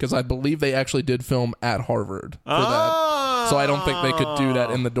 because I believe they actually did film at Harvard for that. So I don't think they could do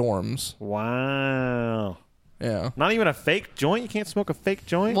that in the dorms. Wow. Yeah. Not even a fake joint? You can't smoke a fake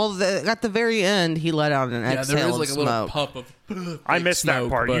joint? Well, at the very end, he let out an Yeah, exhale there is of like a smoke. little puff of. I missed that smoke,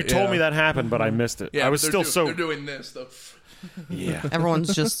 part. but You told yeah. me that happened, but I missed it. Yeah, I was but still they're so... doing this though. Yeah.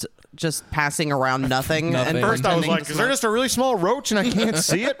 Everyone's just passing around nothing. Nothing. And First I was pretending like, to is there smoke. just a really small roach and I can't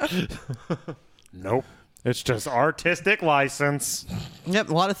see it? Nope. It's just artistic license.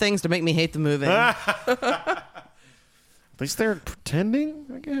 Yep, a lot of things to make me hate the movie. At least they're pretending,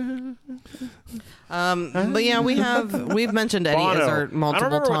 I guess. But yeah, we've mentioned Eddie Bono. Izzard I don't multiple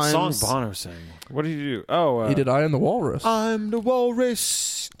remember times. what song Bono sang. What did he do? Oh, He did Eye on the Walrus I'm the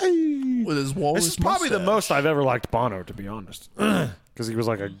walrus. Hey. with his walrus. This is probably the mustache. most I've ever liked Bono, to be honest. Because he was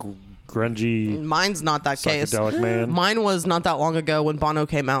like a grungy, Mine's not that case. psychedelic man. Mine was not that long ago when Bono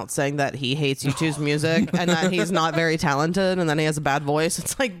came out saying that he hates U2's music and that he's not very talented and that he has a bad voice.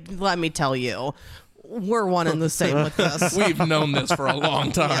 It's like, let me tell you, we're one and the same with this. We've known this for a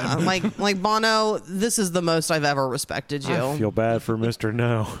long time. Yeah, like Bono, this is the most I've ever respected you. I feel bad for Mr.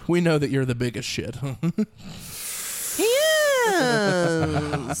 No. We know that you're the biggest shit. He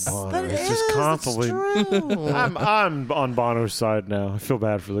is. Bono That is is. just It's constantly- true. I'm on Bono's side now. I feel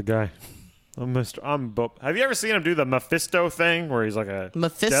bad for the guy. Have you ever seen him do the Mephisto thing, where he's like a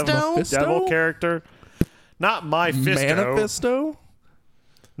Mephisto? devil character? Not my fisto. Manifesto?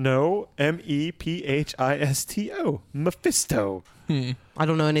 No, Mephisto. Mephisto. I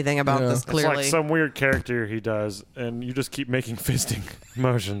don't know anything about Yeah. this It's clearly. It's like some weird character he does, and you just keep making fisting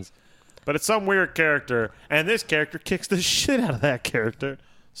motions. But it's some weird character, and this character kicks the shit out of that character.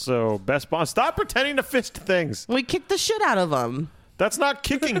 So, best Bond, stop pretending to fist things. We kicked the shit out of him. That's not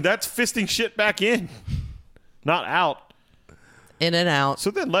kicking. That's fisting shit back in, not out. In and out.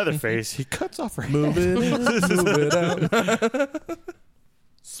 So then Leatherface, he cuts off her Move head. it, move it out.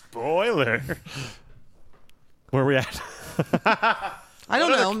 Spoiler. Where are we at? I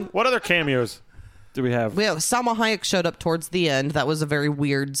don't know. What other cameos do we have? We have Salma Hayek showed up towards the end. That was a very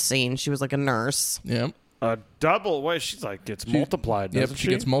weird scene. She was like a nurse. Yep. A double. What? She's like gets multiplied. Yep, Doesn't she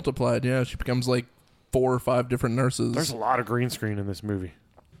gets multiplied. Yeah, she becomes like 4 or 5 different nurses. There's a lot of green screen in this movie.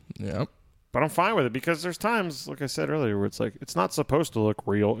 Yep. But I'm fine with it because there's times, like I said earlier, where it's like it's not supposed to look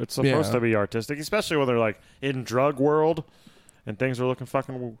real. It's supposed Yeah. to be artistic, especially when they're like in drug world and things are looking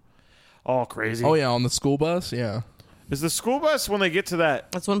fucking all crazy. Oh yeah, on the school bus. Yeah. Is the school bus when they get to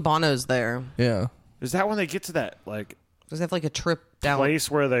that? That's when Bono's there. Yeah. Is that when they get to that like Does they have like a trip down? place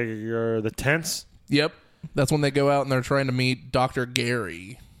where they are the tents? Yep. That's when they go out and they're trying to meet Dr.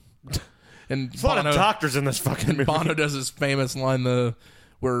 Gary. And There's a lot of doctors in this fucking movie. Bono does his famous line,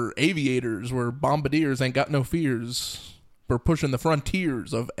 we're aviators, we're bombardiers, ain't got no fears. We're pushing the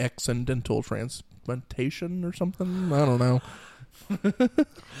frontiers of accidental transplantation or something. I don't know.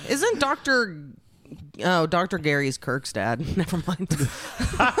 Isn't Dr. Gary's Kirk's dad? Never mind.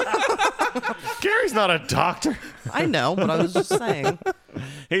 Gary's not a doctor. I know, but I was just saying.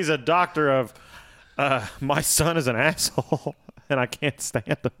 He's a doctor of, my son is an asshole, and I can't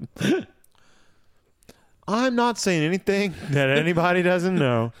stand him. I'm not saying anything that anybody doesn't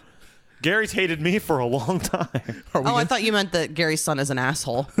know. Gary's hated me for a long time. I thought you meant that Gary's son is an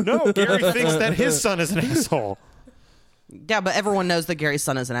asshole. No, Gary thinks that his son is an asshole. Yeah, but everyone knows that Gary's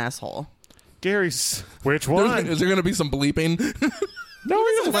son is an asshole. Gary's... Which one? Is there going to be some bleeping? No,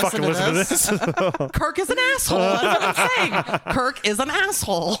 he doesn't fucking listen to this. Kirk is an asshole. That's what I'm saying. Kirk is an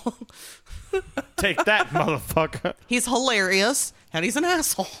asshole. Take that, motherfucker. He's hilarious, and he's an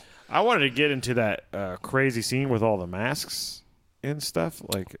asshole. I wanted to get into that crazy scene with all the masks and stuff,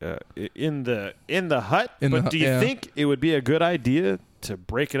 like in the hut. Do you think it would be a good idea to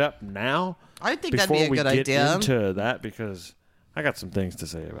break it up now? I think that'd be a good idea. Before we get into that, because I got some things to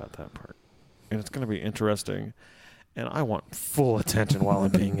say about that part, and it's going to be interesting. And I want full attention while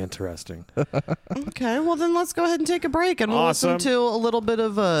I'm being interesting. Okay, well then let's go ahead and take a break, and we'll listen to a little bit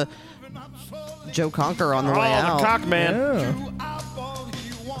of Joe Cocker on the way out. The cock man. Yeah.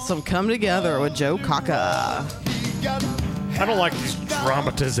 Some Come Together with Joe Cocker. I don't like these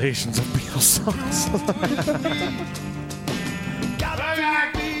dramatizations of Beatles songs.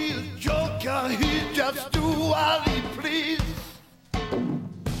 Joker, he just do what he please.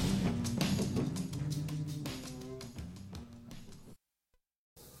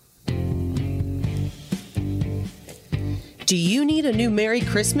 Do you need a new Merry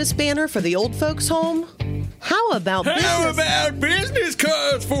Christmas banner for the old folks' home? How about business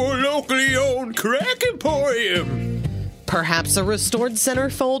cards for a locally owned crack emporium? Perhaps a restored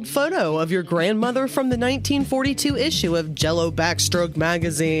centerfold photo of your grandmother from the 1942 issue of Jell-O Backstroke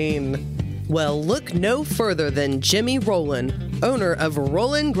magazine? Well, look no further than Jimmy Rowland, owner of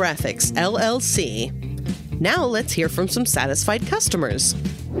Rowland Graphics, LLC. Now let's hear from some satisfied customers.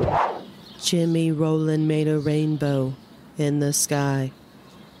 Jimmy Rowland made a rainbow in the sky.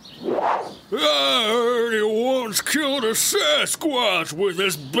 I heard he once killed a Sasquatch with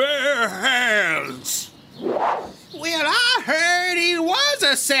his bare hands. Well, I heard he was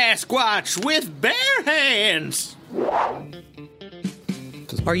a Sasquatch with bare hands.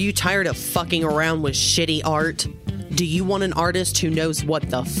 Are you tired of fucking around with shitty art? Do you want an artist who knows what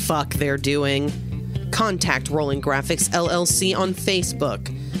the fuck they're doing? Contact Rolling Graphics LLC on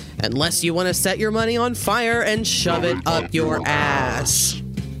Facebook. Unless you want to set your money on fire and shove it up your ass.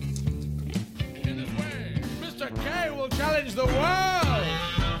 In this way, Mr. K will challenge the world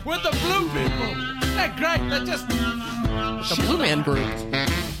with the blue people. They're great. They're just... The Blue Man Group.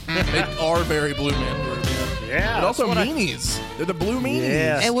 They are very Blue Man Group. Yeah. But also meanies. They're the Blue Meanies.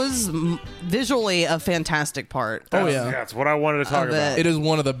 Yeah. It was visually a fantastic part. Oh, yeah. That's what I wanted to talk about. It is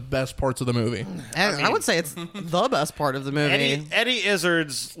one of the best parts of the movie. And I would say it's the best part of the movie. Eddie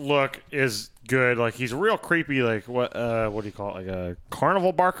Izzard's look is good. Like, he's real creepy. Like, what do you call it? Like a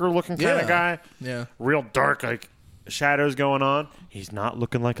carnival barker looking kind of guy. Yeah. Real dark, like shadows going on. He's not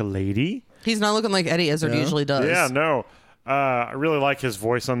looking like a lady. He's not looking like Eddie Izzard usually does. Yeah, no. I really like his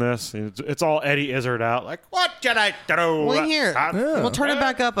voice on this. It's all Eddie Izzard out. Like, what should I do? Well, here, we'll turn it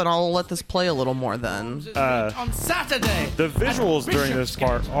back up and I'll let this play a little more then. On Saturday. The visuals during this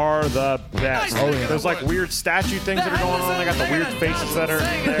part are the best. Oh, yeah. There's like weird statue things that are going on. They got the weird faces that are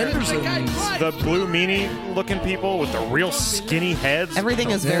there. The Blue Meanie looking people with the real skinny heads. Everything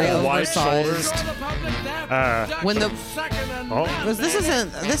is very wide oversized. When the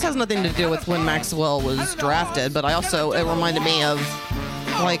this has nothing to do with when Maxwell was drafted, but it reminded me of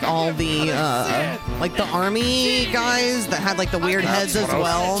like all the like the army guys that had like the weird heads as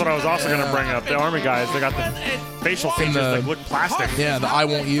well. That's what I was also going to bring up. The army guys, they got the facial features that look plastic. Yeah, the I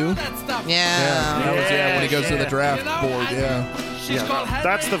Want You. Yeah. That was, when he goes to the draft board,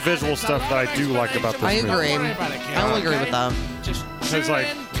 That's the visual stuff that I do like about this I movie. agree. I'll agree with that. It's like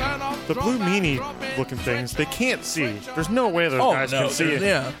the Blue Meanie looking things, they can't see. There's no way those guys can see it.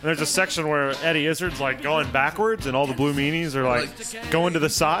 Yeah. And there's a section where Eddie Izzard's like going backwards and all the Blue Meanies are like going to the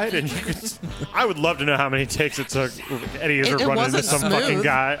side, and I would love to know how many takes it took Eddie Izzard running into some smooth. fucking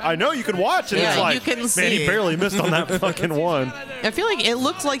guy. I know you can watch it. Yeah, it's like, you can man, see. he barely missed on that fucking one. I feel like it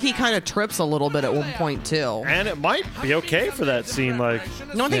looks like he kind of trips a little bit at one point too. And it might be okay for that scene. Like,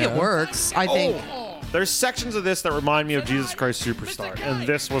 No, I think it works. I think There's sections of this that remind me of Jesus Christ Superstar, and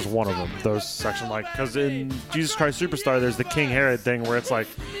this was one of them. Those sections, like, because in Jesus Christ Superstar, there's the King Herod thing where it's like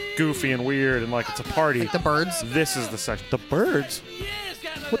goofy and weird and like it's a party. The birds. This is the section. The birds?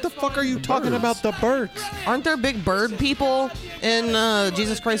 What the fuck are you talking about? The birds? Aren't there big bird people in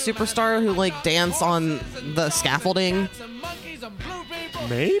Jesus Christ Superstar who like dance on the scaffolding?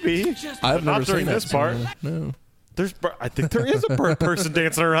 Maybe. I've Not never during seen this that part. scene. No. I think there is a bird person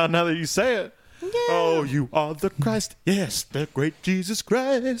dancing around now that you say it. Oh, you are the Christ. Yes, the great Jesus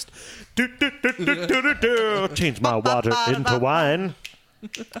Christ. Do, do, do, do, do, do, do. Change my water into wine.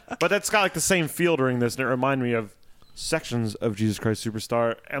 But that's got like the same feel during this, and it reminded me of sections of Jesus Christ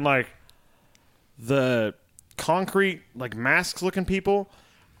Superstar. And like the concrete, like masks looking people.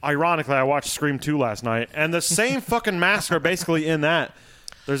 Ironically, I watched Scream 2 last night, and the same fucking masks are basically in that.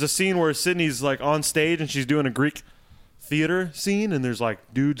 There's a scene where Sydney's like on stage and she's doing a Greek theater scene, and there's like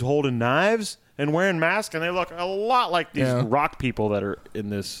dudes holding knives and wearing masks, and they look a lot like these rock people that are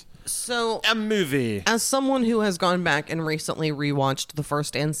in this So, movie. as someone who has gone back and recently rewatched the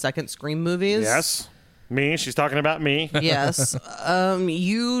first and second Scream movies, Yes. Me. She's talking about me. yes,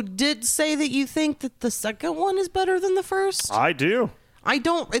 you did say that you think that the second one is better than the first. I do. I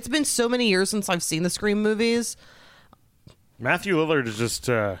don't. It's been so many years since I've seen the Scream movies. Matthew Lillard is just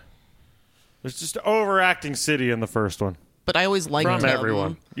there's just overacting City in the first one But I always liked from him.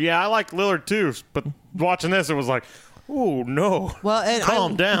 everyone. Yeah, I like Lillard too, but watching this, it was like, oh no. Well, and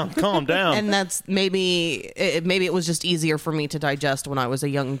calm down, calm down. And that's maybe it was just easier for me to digest when I was a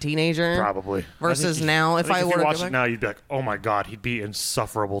young teenager. Probably. Versus now, if I think were to watch go it back- now, you'd be like, oh my god, he'd be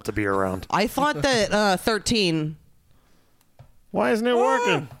insufferable to be around. I thought that 13. Why isn't it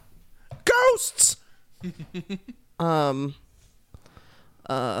working? Ghosts.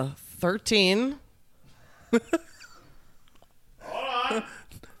 13.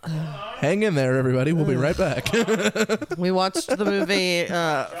 Hang in there, everybody. We'll be right back. We watched the movie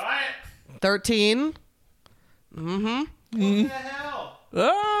 13. What the hell?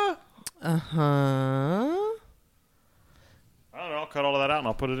 Ah. Huh? I don't know. I'll cut all of that out and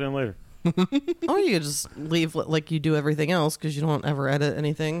I'll put it in later. Or you could just leave like you do everything else because you don't ever edit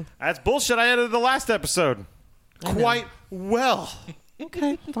anything. That's bullshit. I edited the last episode quite well.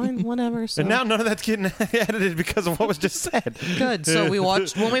 Okay, fine, whatever. So. And now none of that's getting edited because of what was just said. Good. So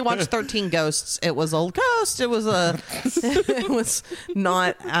when we watched 13 Ghosts, it was a ghost. It was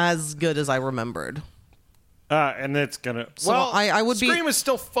not as good as I remembered. And it's gonna. So well, I would be- Scream is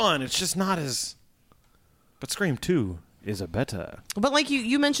still fun. It's just not as. But Scream 2 is a better. But like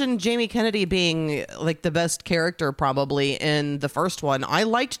you mentioned Jamie Kennedy being like the best character probably in the first one. I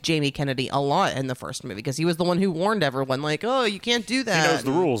liked Jamie Kennedy a lot in the first movie because he was the one who warned everyone like, oh, you can't do that. He knows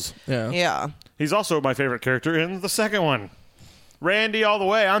the rules. Yeah. Yeah. He's also my favorite character in the second one. Randy all the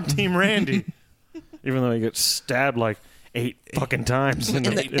way. I'm Team Randy. Even though he gets stabbed like 8 fucking times in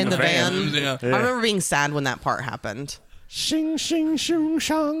the van. Yeah. I remember being sad when that part happened. Shing, shing, shung,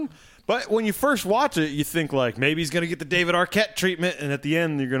 shung. But when you first watch it, you think like maybe he's gonna get the David Arquette treatment, and at the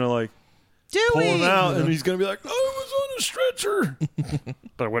end you're gonna like pull him out, and he's gonna be like, "I was on a stretcher."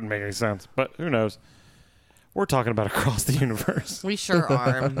 But it wouldn't make any sense. But who knows? We're talking about across the universe. We sure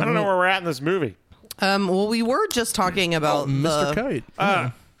are. I don't know where we're at in this movie. Well, we were just talking about Mr.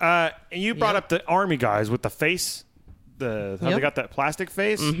 Kite. And you brought up the army guys with the face. How they Yep. got that plastic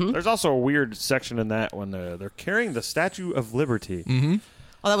face. There's also a weird section in that when they're carrying the Statue of Liberty.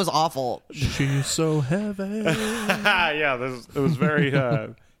 Oh, that was awful. She's so heavy. Yeah, it was very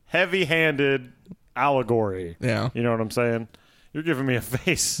heavy-handed allegory. Yeah. You know what I'm saying? You're giving me a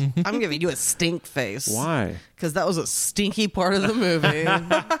face. I'm giving you a stink face. Why? Because that was a stinky part of the movie.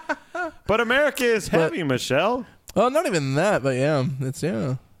 But America is heavy, Michelle. Oh, not even that, but yeah, it's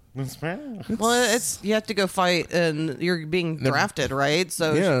Well, it's you have to go fight, and you're being drafted, right?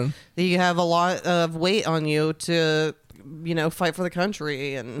 So Yeah. you have a lot of weight on you to, fight for the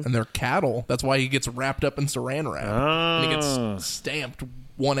country, and and they're cattle. That's why he gets wrapped up in saran wrap. And he gets stamped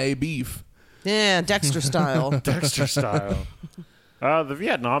 1A beef. yeah, Dexter style. Dexter style. The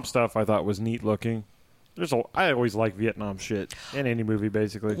Vietnam stuff I thought was neat looking. I always like Vietnam shit in any movie,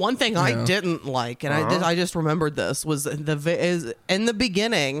 basically. One thing I didn't like, and I just remembered this, was is in the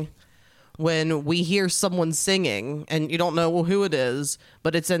beginning when we hear someone singing and you don't know who it is,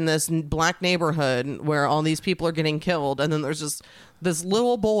 but it's in this black neighborhood where all these people are getting killed, and then there's just this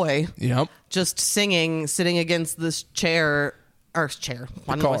little boy Yep. just singing, sitting against this car.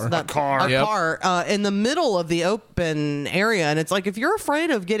 car. Yep. Car in the middle of the open area, and it's like, if you're afraid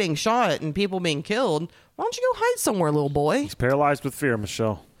of getting shot and people being killed, why don't you go hide somewhere, little boy? He's paralyzed with fear,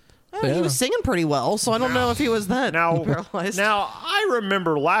 Michelle. Eh, Yeah. He was singing pretty well, so I don't know if he was that paralyzed. Now, I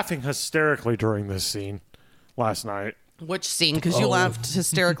remember laughing hysterically during this scene last night. Which scene? Because you laughed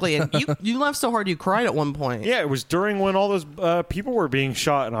hysterically, and you laughed so hard you cried at one point. Yeah, it was during when all those people were being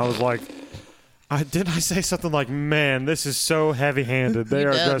shot, and I was like, didn't I say something like, man, this is so heavy-handed. They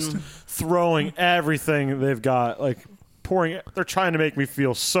are just throwing everything they've got, like pouring it. They're trying to make me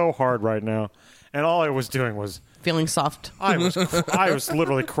feel so hard right now. And all I was doing was Feeling soft. I was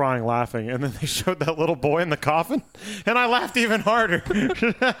literally crying laughing, and then they showed that little boy in the coffin, and I laughed even harder.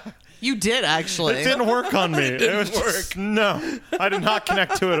 You did, actually. It didn't work on me. It was just, no, I did not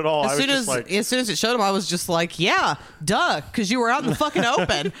connect to it at all. As soon as it showed him, I was just like, "Yeah, duh," because you were out in the fucking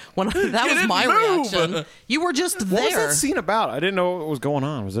open. That was my reaction. You were just there. What was that scene about? I didn't know what was going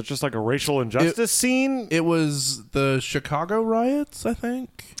on. Was it just like a racial injustice scene? It was the Chicago riots, I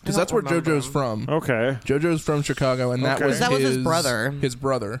think, because that's where JoJo's from. Okay. JoJo's from Chicago, and that Okay. was That was his brother. His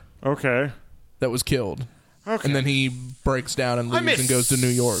brother Okay. that was killed. Okay. And then he breaks down and leaves and goes to New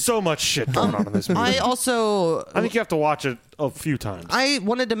York. So much shit going on in this movie. I also I think you have to watch it a few times. I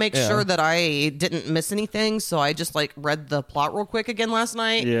wanted to make Yeah. sure that I didn't miss anything, so I just read the plot real quick again last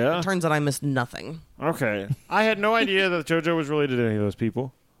night. Yeah. It turns out I missed nothing. Okay. I had no idea that JoJo was related to any of those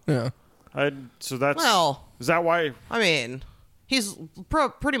people. Yeah. So that's... Well, is that why... I mean, he's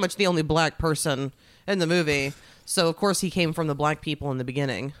pretty much the only black person in the movie, so of course he came from the black people in the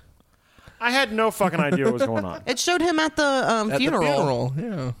beginning. I had no fucking idea what was going on. It showed him at the At funeral. the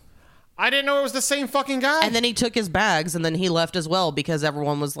funeral, yeah. I didn't know it was the same fucking guy. And then he took his bags, and then he left as well because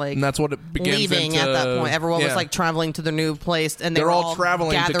everyone was And that's what it begins leaving into, at that point. Everyone was yeah. traveling to their new place, and They're were all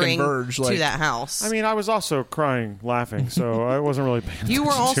traveling to gathering converge, to like- that house. I mean, I was also crying, laughing, so I wasn't really paying you were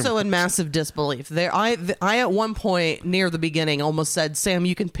attention to also it. in massive disbelief. There, I at one point near the beginning almost said, "Sam,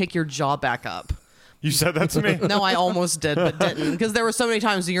 you can pick your jaw back up." You said that to me? No, I almost did, but didn't, because there were so many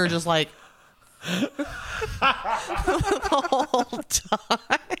times that you were just like the whole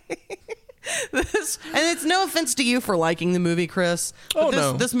time. And it's no offense to you for liking the movie, Chris.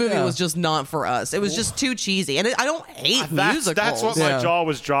 But this movie was just not for us. It was just too cheesy, and I don't hate musicals. That's what my jaw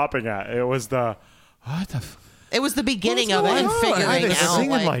was dropping at. It was the... What the... It was the beginning of it going and on? figuring Why are they out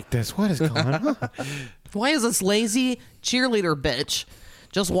singing like this? What is going on? why is this lazy cheerleader bitch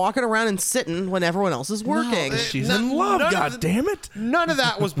just walking around and sitting when everyone else is working? She's in love, God damn it. None of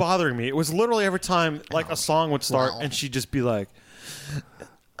that was bothering me. It was literally every time like a song would start and she'd just be like,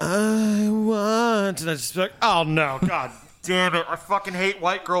 I want, and I'd just be like, oh no, God damn it. I fucking hate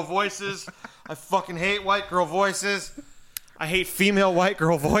white girl voices. I fucking hate white girl voices. I hate female white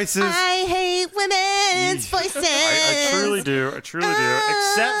girl voices. I hate women's voices. I truly do. I truly do.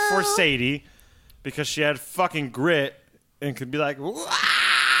 Except for Sadie, because she had fucking grit and could be like, "Wah!"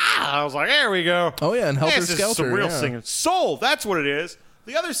 I was like, there we go. Oh, yeah, and Helter This is Skelter, some real yeah. singing. Soul, that's what it is.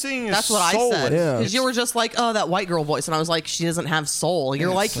 The other singing is That's what I soulless. said. Yeah. Because you were just like, oh, that white girl voice. And I was like, she doesn't have soul.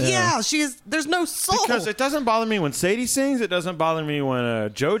 You're like, yeah, she is. There's no soul. Because it doesn't bother me when Sadie sings. It doesn't bother me when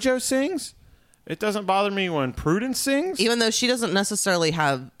JoJo sings. It doesn't bother me when Prudence sings. Even though Prudence doesn't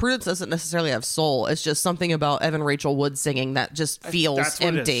necessarily have soul. It's just something about Evan Rachel Wood singing that just feels That's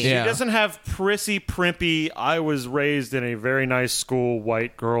what it is. empty. Yeah. She doesn't have prissy, primpy, I was raised in a very nice school,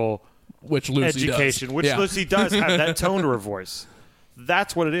 white girl Which Lucy education, does. which Yeah. Lucy does have that tone to her voice.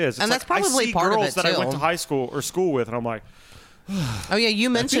 That's what it is. It's And that's like, probably I see part of girls it, that I went too. to high school or school with, and I'm like, Oh, yeah, you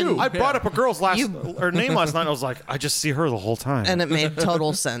mentioned. I brought up a girl's name last night, and I was like, I just see her the whole time. And it made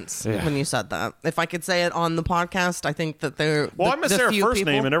total sense Yeah. when you said that. If I could say it on the podcast, I think that they're. well, I'm going to say her few first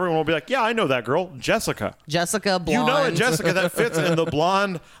people, name, and everyone will be like, yeah, I know that girl, Jessica. Jessica Blonde. You know a Jessica that fits in the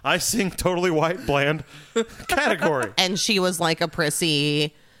blonde, I sing totally white, bland category. And she was like a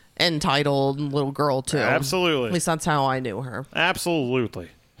prissy, entitled little girl, too. Absolutely. At least that's how I knew her. Absolutely.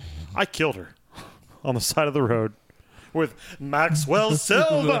 I killed her on the side of the road with Maxwell's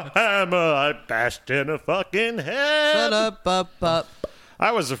silver hammer. I bashed in her fucking head. Shut up.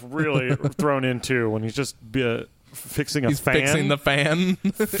 I was really thrown into when he's just fixing a He's fan. fixing the fan.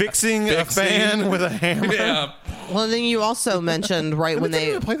 Fixing a fan with a hammer. Yeah. Well, then you also mentioned right when They didn't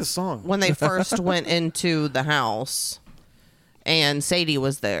they even play the song. when they first went into the house and Sadie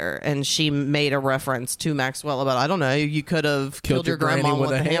was there and she made a reference to Maxwell about, I don't know, you could have killed your grandma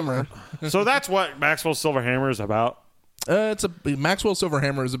with a hammer. So that's what Maxwell's silver hammer is about. Maxwell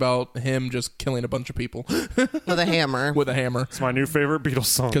Silverhammer is about him just killing a bunch of people With a hammer. with a hammer It's my new favorite Beatles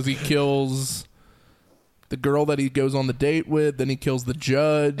song. because he kills the girl that he goes on the date with. Then he kills the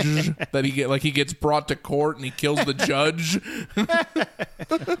judge. That he gets brought to court and he kills the judge.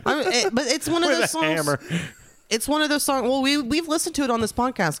 But it's one of With those a songs. hammer. It's one of those songs. Well, we've listened to it on this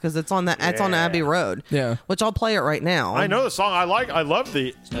podcast because it's on Abbey Road. Yeah. Which I'll play it right now. I know the song. I love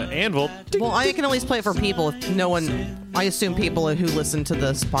the anvil. Well, I can at least play it for people. If no one, I assume people who listen to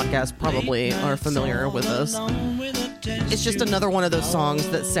this podcast probably are familiar with this. It's just another one of those songs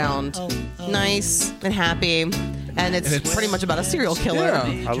that sound nice and happy, and it's pretty much about a serial killer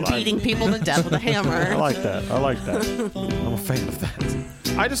Yeah. beating people to death with a hammer. I like that. I'm a fan of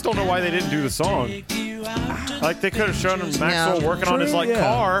that. I just don't know why they didn't do the song. Like, they could have shown him Maxwell Yeah. working on his Yeah.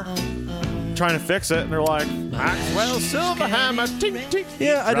 car, trying to fix it, and they're like, Maxwell Silverhammer, tink, tink.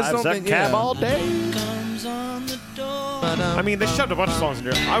 Yeah, I just drives don't that think- cab yeah. all day. But, I mean, they shoved a bunch of songs in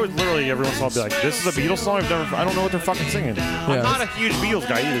here. I would literally every once in a while be like, "This is a Beatles song. I don't know what they're fucking singing." I'm not a huge Beatles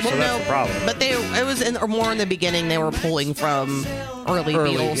guy either, so Well, that's no, the problem. But it was more in the beginning. They were pulling from early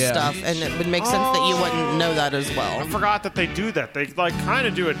Beatles yeah. stuff, and it would make sense that you wouldn't know that as well. I forgot that they do that. They like kind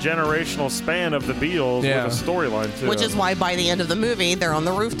of do a generational span of the Beatles Yeah. with a storyline too. Which is why by the end of the movie, they're on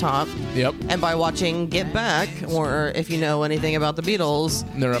the rooftop. Yep. And by watching Get Back, or if you know anything about the Beatles,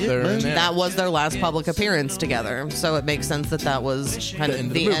 They're up there. And that was their last public appearance together. So it makes sense that was kind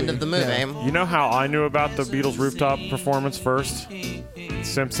of the end of the movie. Yeah. You know how I knew about the Beatles rooftop performance first?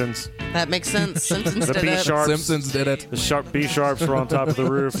 Simpsons. That makes sense. Simpsons The did B it. sharps. Simpsons did it. The B sharps were on top of the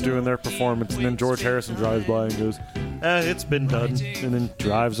roof doing their performance, and then George Harrison drives by and goes, "It's been done," and then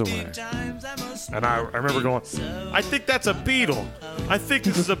drives away. And I remember going, "I think that's a Beatle. I think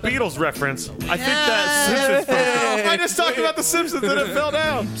this is a Beatles reference. I think that Simpsons fell down." I just talked about the Simpsons and it fell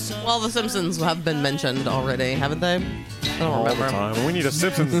down Well, the Simpsons have been mentioned already, haven't they? I don't all the remember. time. We need a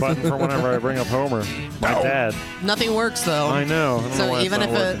Simpsons button for whenever I bring up Homer. My dad. Nothing works though. I know. I don't know So why even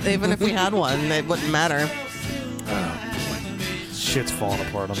it's not working. even if we had one, it wouldn't matter. Shit's falling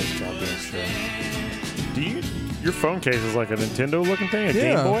apart on this goddamn show. Your phone case is like a Nintendo looking thing, a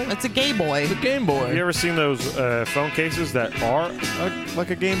Yeah. Game Boy? It's a gay boy. The Game Boy. Have you ever seen those phone cases that are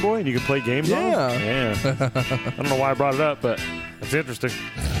like a Game Boy and you can play games on? Yeah. Yeah. I don't know why I brought it up, but it's interesting.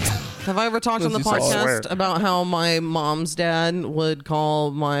 Have I ever talked on the As you saw. podcast about how my mom's dad would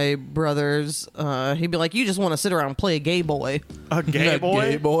call my brothers? He'd be like, "You just want to sit around and play a gay boy." A Game That Boy?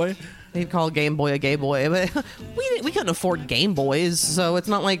 Game Boy. He'd call Game Boy a gay boy, but we couldn't afford Game Boys, so it's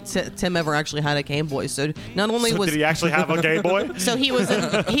not like Tim ever actually had a Game Boy. So not only So was did he actually have a Game Boy? so he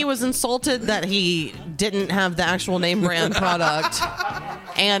was insulted that he didn't have the actual name brand product,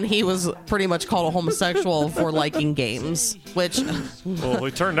 and he was pretty much called a homosexual for liking games, which Well,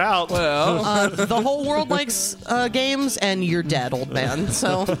 it turned out. Well, the whole world likes games, and you're dead, old man.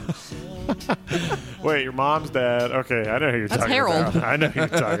 So Wait, your mom's dad. Okay, I know who you're That's talking Harold. about. I know who you're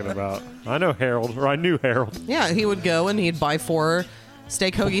talking about. I know Harold, or I knew Harold. yeah, he would go and he'd buy 4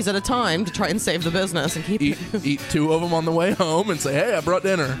 steak hoagies at a time to try and save the business and keep. eat 2 of them on the way home and say, "Hey, I brought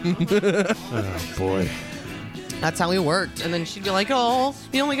dinner." Oh, boy. That's how he worked. And then she'd be like, "Oh,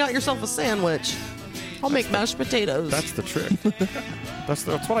 you only got yourself a sandwich. I'll make mashed potatoes." That's the trick. That's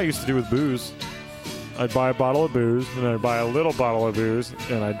what I used to do with booze. I'd buy a bottle of booze, and I'd buy a little bottle of booze,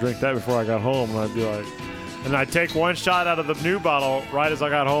 and I'd drink that before I got home, and I'd be like, and I'd take one shot out of the new bottle right as I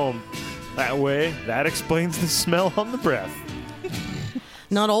got home. That way, that explains the smell on the breath.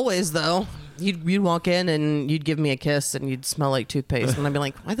 Not always, though. You'd walk in and you'd give me a kiss and you'd smell like toothpaste, and I'd be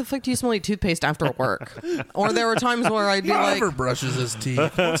like, "Why the fuck do you smell like toothpaste after work?" Or there were times where I'd be like, Never brushes his teeth.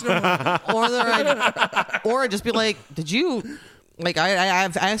 What's going on? or I'd just be like, "Did you?" Like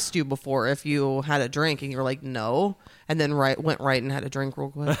I've asked you before if you had a drink, and you're like, "No," and then went right and had a drink real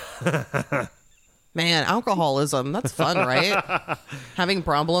quick. Man, alcoholism—that's fun, right? Having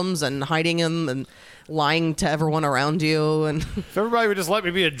problems and hiding them and lying to everyone around you, and If everybody would just let me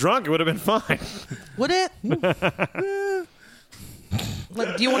be a drunk, it would have been fine. would it?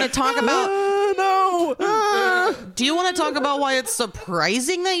 Like, do you want to talk about? No. Do you want to talk about why it's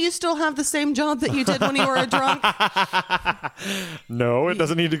surprising that you still have the same job that you did when you were a drunk? No, it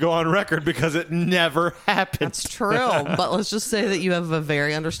doesn't need to go on record because it never happened. It's true, but let's just say that you have a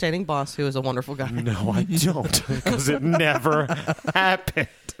very understanding boss who is a wonderful guy. No, I don't, because it never happened.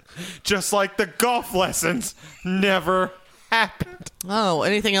 Just like the golf lessons never happened. Oh,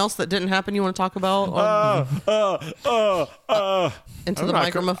 anything else that didn't happen you want to talk about? Into the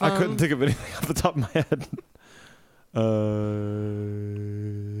microphone. I couldn't think of anything off the top of my head.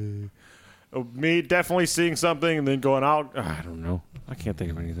 Me definitely seeing something and then going out. I don't know. I can't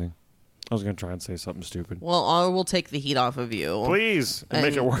think of anything. I was going to try and say something stupid. Well, I will take the heat off of you. Please, and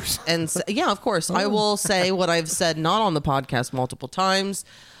make it worse. And yeah, of course. I will say what I've said not on the podcast multiple times.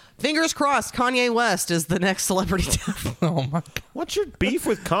 Fingers crossed, Kanye West is the next celebrity death. Oh my God. What's your beef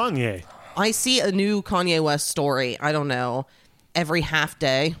with Kanye? I see a new Kanye West story, I don't know, every half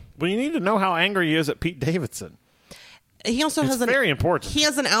day. Well, you need to know how angry he is at Pete Davidson. he also It's has very important. He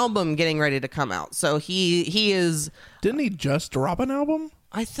has an album getting ready to come out, so he is. Didn't he just drop an album?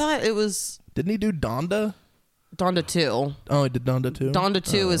 I thought it was Didn't he do Donda? Donda 2. Oh, he did Donda too. Donda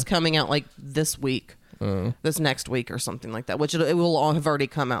 2 is coming out like this week, this next week or something like that, which it will all have already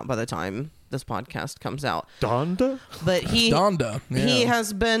come out by the time this podcast comes out. Donda? But Donda. Yeah. he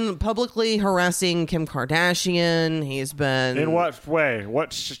has been publicly harassing Kim Kardashian. He's been In what way?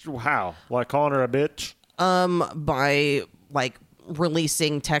 How? Like calling her a bitch? by like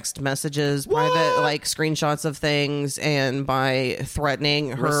releasing text messages, private like screenshots of things, and by threatening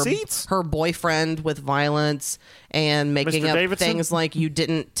Receipts? her boyfriend with violence and making Mr. up Davidson? things like you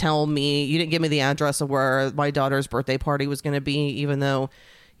didn't give me the address of where my daughter's birthday party was going to be, even though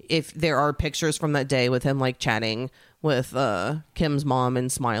if there are pictures from that day with him like chatting with Kim's mom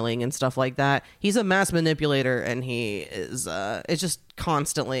and smiling and stuff like that. He's a mass manipulator, and he is it's just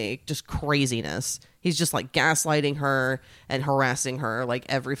constantly just craziness. He's just like gaslighting her and harassing her like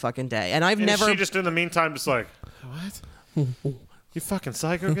every fucking day. And I've And never she just in the meantime just like, what? You fucking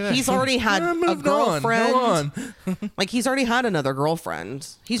psycho. Get out. he's already had a moved girlfriend. Go on. Like he's already had another girlfriend.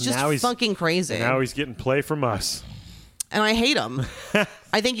 He's just Now he's- fucking crazy. Now he's getting play from us. And I hate him.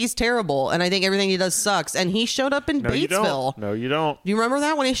 I think he's terrible, and I think everything he does sucks. And he showed up in No, you Batesville. don't. No, you don't. Do you remember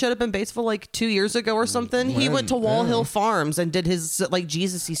that when he showed up in Batesville like 2 years ago or something? He went to Wall Hill Farms and did his like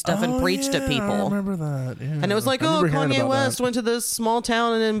Jesus-y stuff and preached to I people. remember that. Yeah. And it was like, I oh, remember hearing Kanye about West that. went to this small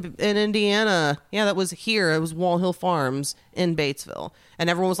town in Indiana. Yeah, that was here. It was Wall Hill Farms in Batesville. And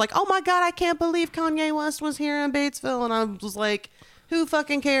everyone was like, oh my God, I can't believe Kanye West was here in Batesville. And I was like, who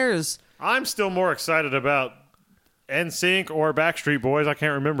fucking cares? I'm still more excited about NSYNC or Backstreet Boys, I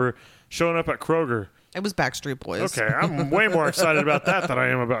can't remember, showing up at Kroger. It was Backstreet Boys. Okay, I'm way more excited about that than I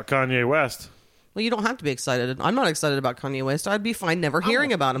am about Kanye West. Well, you don't have to be excited. I'm not excited about Kanye West. I'd be fine never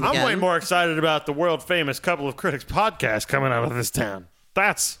hearing about him again. I'm way more excited about the world famous Couple of Critics podcast coming out of this town.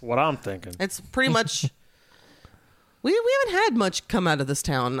 That's what I'm thinking. It's pretty much. We haven't had much come out of this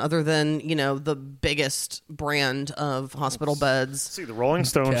town other than, you know, the biggest brand of hospital beds. See, the Rolling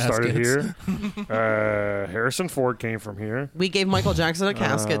Stones started Caskets. here. Harrison Ford came from here. We gave Michael Jackson a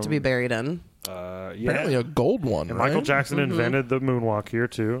casket to be buried in. Yeah. Apparently a gold one, And right? Michael Jackson Mm-hmm. invented the moonwalk here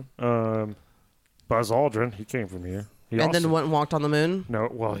too. Buzz Aldrin, he came from here. He And also, then went and walked on the moon. no,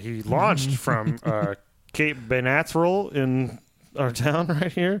 well, he launched from Cape Banaveral in our town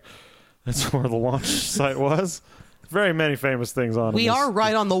right here. That's where the launch site was. Very many famous things on. We this. are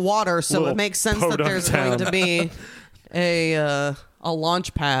right on the water, so little it makes sense that podunk there's town. going to be a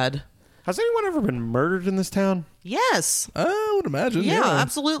launch pad. Has anyone ever been murdered in this town? Yes. I would imagine. Yeah, Yeah,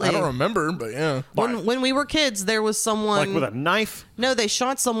 absolutely. I don't remember, but yeah. When we were kids, there was someone. Like with a knife? No, they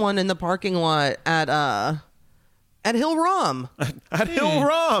shot someone in the parking lot at Hill Rom. At Hill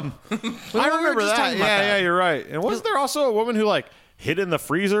Rum. I were remember just that. talking about Yeah, that. yeah, you're right. And wasn't there also a woman who like hid in the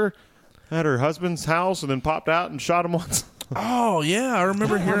freezer at her husband's house and then popped out and shot him once? Oh yeah, I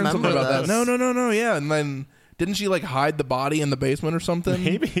remember hearing something remember about this. that. No. Yeah, and then didn't she like hide the body in the basement or something?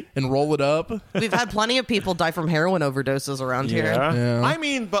 Maybe. And roll it up. We've had plenty of people die from heroin overdoses around here. Yeah. I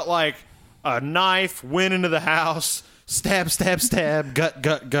mean, but like a knife went into the house, stab,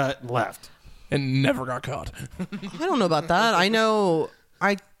 gut, left. And never got caught. I don't know about that. I know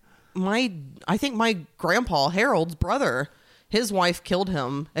I think my grandpa Harold's brother, his wife killed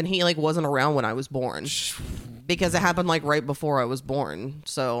him, and he like wasn't around when I was born because it happened like right before I was born.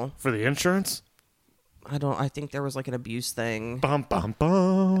 So For the insurance? I think there was like an abuse thing, Bum, bum,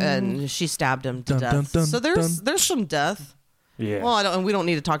 bum. and she stabbed him to Dun, death. dun, So there's dun. some death. Yeah. Well, we don't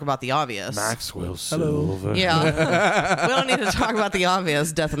need to talk about the obvious. Maxwell Silver. Yeah, we don't need to talk about the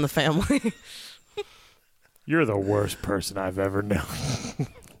obvious death in the family. You're the worst person I've ever known.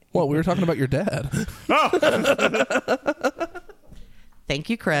 Well, we were talking about your dad. Thank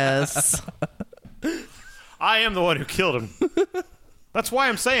you, Chris. I am the one who killed him. That's why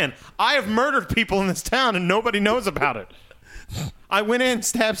I'm saying I have murdered people in this town and nobody knows about it. I went in,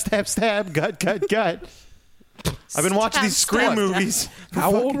 stab, gut. I've been watching these Scream stab. movies.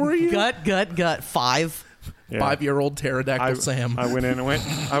 How old were you? Gut. 5. Yeah. 5-year-old pterodactyl Sam. I went in and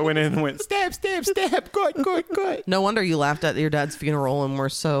went stab, gut. No wonder you laughed at your dad's funeral and were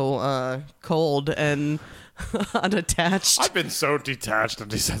so cold and unattached. I've been so detached and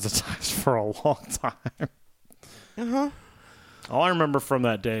desensitized for a long time. Uh-huh. All I remember from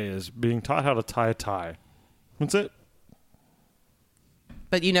that day is being taught how to tie a tie. That's it.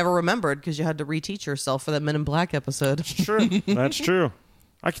 But you never remembered because you had to reteach yourself for that Men in Black episode. True. That's true.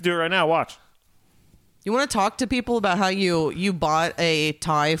 I can do it right now. Watch. You want to talk to people about how you bought a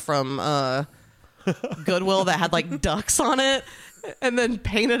tie from Goodwill that had like ducks on it, And then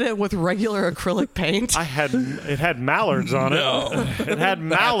painted it with regular acrylic paint. It had mallards on it. It had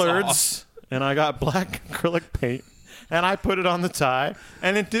mallards, and I got black acrylic paint, and I put it on the tie,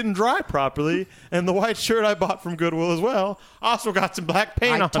 and it didn't dry properly. And the white shirt I bought from Goodwill as well also got some black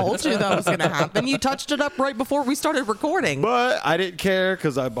paint on I it. told you that was going to happen. You touched it up right before we started recording. But I didn't care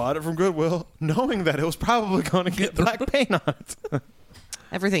because I bought it from Goodwill, knowing that it was probably going to get black paint on it.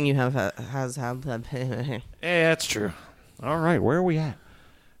 Everything you have has had. Yeah, that's true. All right, where are we at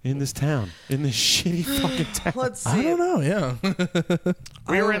in this town? In this shitty fucking town? Let's I see. don't know. Yeah.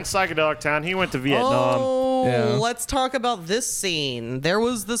 We were in Psychedelic Town. He went to Vietnam. Oh, Yeah. let's talk about this scene. There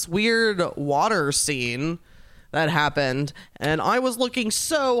was this weird water scene that happened, and I was looking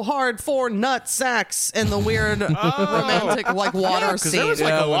so hard for nut sacks in the weird romantic like water Because scene. there was like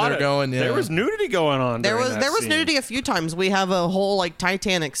Yeah, a when lot they're of going, yeah. There was nudity going on. there during was that there was scene. nudity a few times. We have a whole like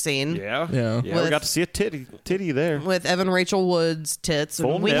Titanic scene. Yeah, Yeah. We With- got to see a titty there. With Evan Rachel Wood's tits.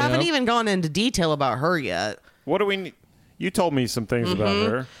 Full We nip. haven't Yep. even gone into detail about her yet. What do we need? You told me some things about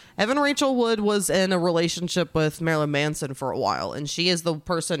her. Evan Rachel Wood was in a relationship with Marilyn Manson for a while, and she is the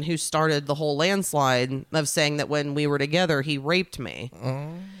person who started the whole landslide of saying that when we were together, he raped me.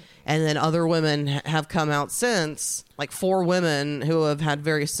 And then other women have come out since, like 4 women who have had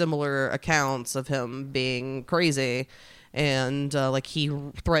very similar accounts of him being crazy. And like he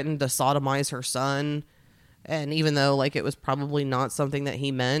threatened to sodomize her son. And even though like it was probably not something that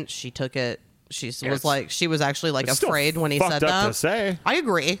he meant, she took it. She was like, she was actually like It's still afraid when he fucked said up that. to say. I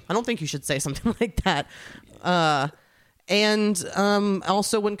agree. I don't think you should say something like that. And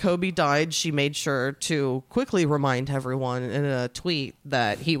also when Kobe died, she made sure to quickly remind everyone in a tweet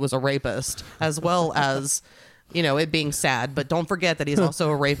that he was a rapist, as well as, you know, it being sad. But don't forget that he's also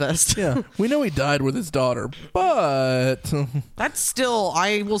a rapist. Yeah. We know he died with his daughter, but That's still,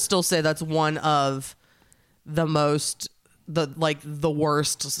 I will still say that's one of the most, the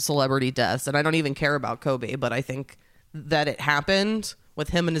worst celebrity deaths. And I don't even care about Kobe, but I think that it happened with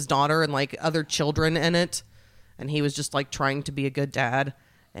him and his daughter and like other children in it. And he was just like trying to be a good dad,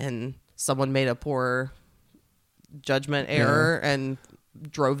 and someone made a poor judgment error and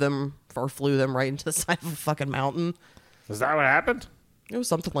drove them or flew them right into the side of a fucking mountain. Is that what happened? It was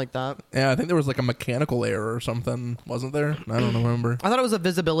something like that. yeah, I think there was like a mechanical error or something, wasn't there? I don't remember. I thought it was a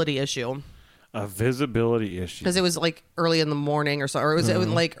visibility issue A visibility issue. because it was like early in the morning or so, or it was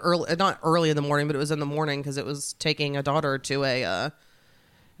like early, not early in the morning, but it was in the morning because it was taking a daughter to a,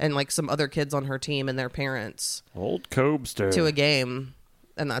 and like some other kids on her team and their parents Old Cobster. to a game,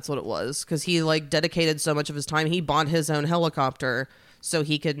 and that's what it was because he like dedicated so much of his time. He bought his own helicopter so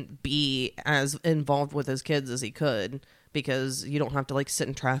he could be as involved with his kids as he could, because you don't have to like sit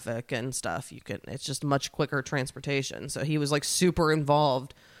in traffic and stuff. You can, it's just much quicker transportation. So he was like super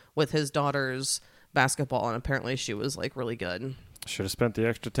involved with his daughter's basketball, and apparently she was like really good. Should have spent the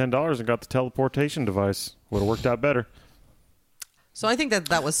extra $10 and got the teleportation device. Would have worked out better. So I think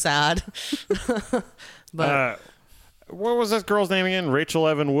that was sad. But What was this girl's name again? Rachel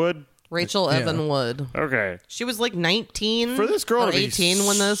Evan Wood? Rachel Evan Wood, Okay. she was like 19 For this girl or to be 18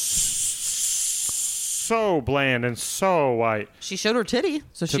 when this, so bland and so white. she showed her titty.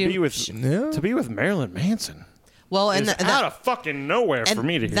 So To she be with Yeah. to be with Marilyn Manson. well, and It's out of fucking nowhere for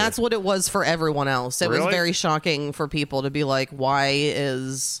me to hear. that's what it was for everyone else. It was Really? very shocking for people to be like, why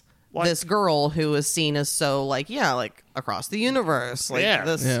is Like- this girl who is seen as so like, yeah, like across the universe, like Yeah.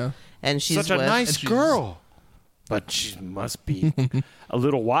 this, Yeah. and she's such a with, nice girl. But she must be a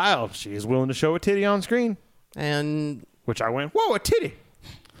little wild. She is willing to show a titty on screen. and Which I went, whoa, a titty.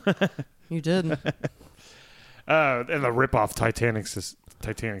 you did. And the rip-off Titanic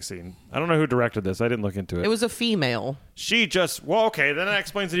scene. I don't know who directed this. I didn't look into it. It was a female. She just, well, okay, then that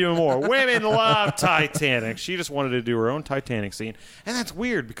explains it even more. Women love Titanic. She just wanted to do her own Titanic scene. And that's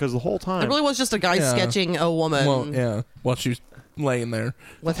weird because the whole time. It really was just a guy Yeah. sketching a woman Well, yeah. While she was laying there.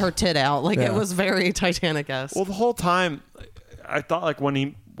 with her tit out. Like it Yeah. was very Titanic-esque. Well, the whole time, I thought like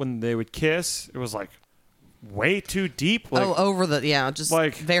when they would kiss, it was like way too deep. Like, over the, yeah, just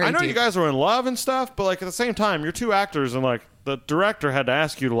like very I know deep. you guys are in love and stuff, but like at the same time, you're 2 actors, and like the director had to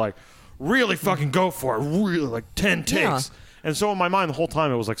ask you to like really fucking go for it, really like 10 takes. Yeah. And so in my mind, the whole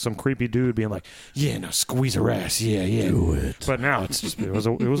time it was like some creepy dude being like, "Yeah, no, squeeze her ass, yeah, do it." But now it's just it was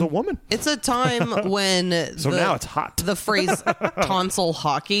a woman. It's a time when So now it's hot. The phrase tonsil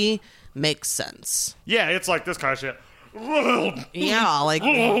hockey makes sense. Yeah, it's like this kind of shit. Yeah, like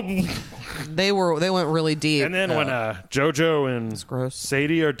they went really deep. And then when JoJo and gross.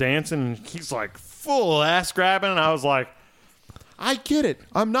 Sadie are dancing, he's like full ass grabbing, and I was like, I get it.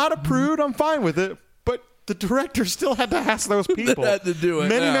 I'm not a prude. I'm fine with it. But the director still had to ask those people had to do it,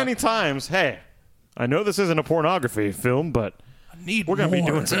 many, yeah. many times. Hey, I know this isn't a pornography film, but We're going to be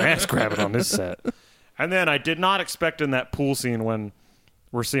doing some ass grabbing on this set. And then I did not expect in that pool scene when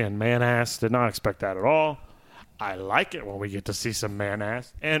we're seeing man ass. Did not expect that at all. I like it when we get to see some man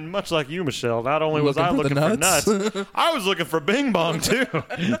ass. And much like you, Michelle, not only was I looking for nuts, I was looking for Bing Bong too. Well,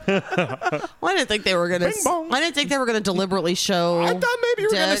 I didn't think they were gonna. I didn't think they were gonna deliberately show. I thought maybe you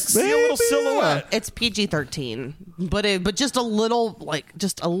were going to see a little silhouette. It's PG-13, but just a little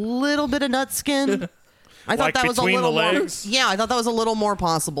bit of nut skin. I thought Like that was a between little the more. legs? Yeah, I thought that was a little more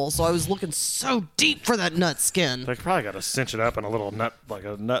possible. So I was looking so deep for that nut skin. They probably got to cinch it up in a little nut, like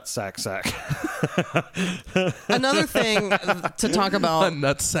a nut sack. Another thing to talk A about.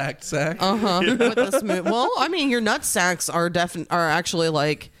 nut sack. With this movie. Well, I mean, your nut sacks are actually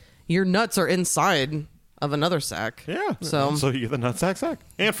like your nuts are inside of another sack. Yeah. So you get the nut sack.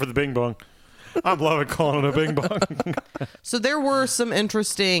 And for the Bing Bong. I'm loving calling it a Bing Bong. So there were some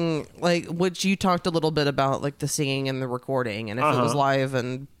interesting, like, which you talked a little bit about, like the singing and the recording, and if it was live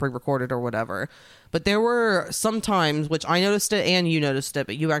and pre-recorded or whatever. But there were some times, which I noticed it and you noticed it,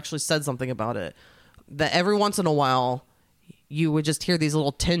 but you actually said something about it, that every once in a while you would just hear these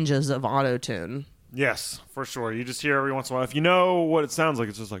little tinges of auto-tune. Yes, for sure. You just hear every once in a while. If you know what it sounds like,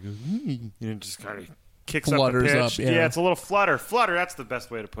 it's just like, it just kind of kicks Flutters up the up, pitch. yeah. It's a little flutter. Flutter, that's the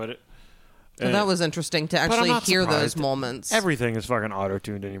best way to put it. So that was interesting to I'm actually not hear those surprised. moments. Everything is fucking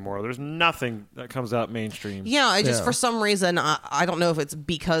auto-tuned anymore. There's nothing that comes out mainstream. Yeah, I just, Yeah. for some reason, I don't know if it's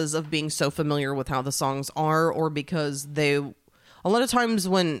because of being so familiar with how the songs are or because a lot of times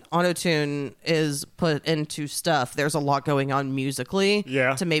when autotune is put into stuff, there's a lot going on musically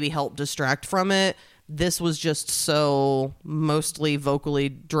to maybe help distract from it. This was just so mostly vocally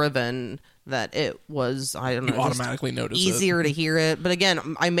driven that it was, I don't know, You automatically notice it. easier to hear it. But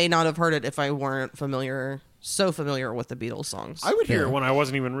again, I may not have heard it if I weren't so familiar with the Beatles songs. I would hear it when I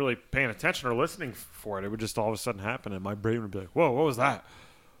wasn't even really paying attention or listening for it. It would just all of a sudden happen, and my brain would be like, whoa, what was that?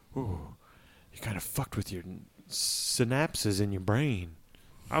 Ooh, you kind of fucked with your synapses in your brain.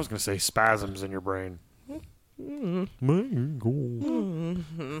 I was going to say spasms in your brain. And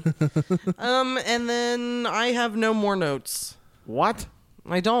then I have no more notes. What?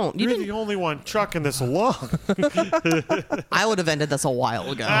 I don't. You're the only one trucking this along. I would have ended this a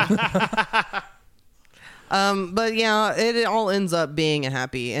while ago. But yeah, it all ends up being a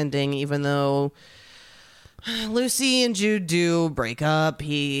happy ending, even though Lucy and Jude do break up.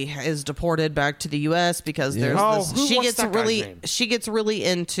 He is deported back to the U.S. because there's this. What's that guy's name? She gets really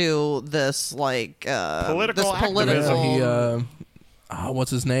into this like Political activism. He,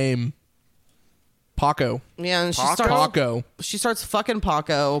 what's his name? Paco. Yeah, and Paco. she starts fucking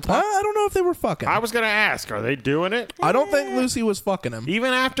Paco. I don't know if they were fucking. I was going to ask, are they doing it? I don't think Lucy was fucking him.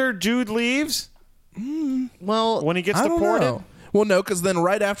 Even after Jude leaves? Well, When he gets I don't deported? know. Well, no, because then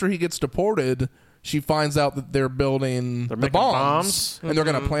right after he gets deported, she finds out that they're building the making bombs, and they're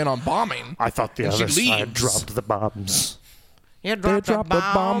Mm-hmm. going to plan on bombing. I thought the And other she side leaves. dropped the bombs. you dropped dropped a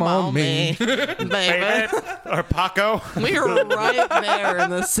bomb on me. baby. Or Paco? We were right there in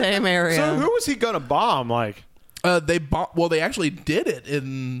the same area. So who was he going to bomb? Like, They actually did it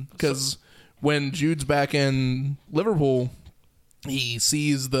because when Jude's back in Liverpool, he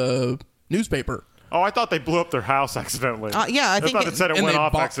sees the newspaper. oh, I thought they blew up their house accidentally. Yeah, I think thought it said it and went they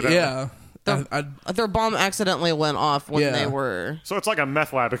off accidentally. Yeah. Their bomb accidentally went off when Yeah. they were. So it's like a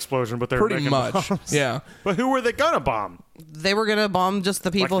meth lab explosion, but they're Pretty making much. bombs. Yeah. But who were they going to bomb? They were gonna bomb just the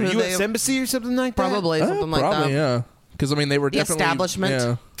Like people the who U.S. they Embassy or something like that? probably something like Probably, that. yeah. Because, I mean, they were The definitely... establishment.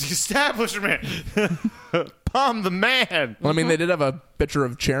 Yeah. The establishment. Bomb the man. Well, I mean, they did have a picture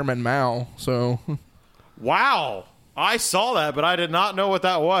of Chairman Mao, so... Wow. I saw that, but I did not know what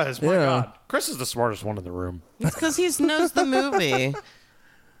that was. My Yeah. God. Chris is the smartest one in the room. It's because he knows the movie.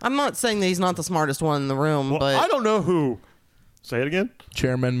 I'm not saying that he's not the smartest one in the room, Well, but I don't know who. Say it again.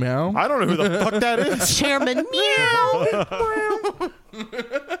 Chairman Mao? I don't know who the fuck that is. Chairman Meow.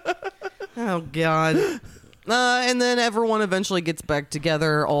 Oh God. And then everyone eventually gets back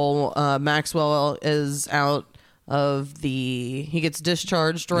together. Maxwell is out of the. He gets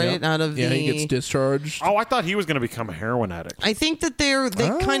discharged, right? Yep. Out of Yeah, the. he gets discharged. Oh, I thought he was going to become a heroin addict. I think that they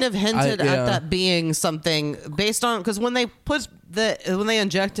kind of hinted yeah. at that being something based on because when they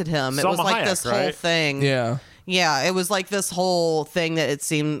injected him, it was Salma like Hayek, this whole right? thing. Yeah. Yeah, it was like this whole thing that it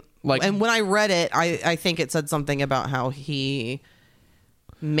seemed Like- and when I read it, I think it said something about how he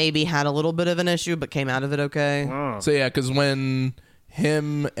maybe had a little bit of an issue but came out of it okay. So, yeah, because when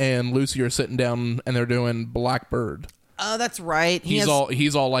him and Lucy are sitting down and they're doing Blackbird, Oh, that's right. he's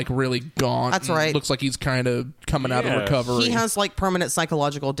all like really gaunt. That's and right. Looks like he's kind of coming out of Yeah. recovery. he has like permanent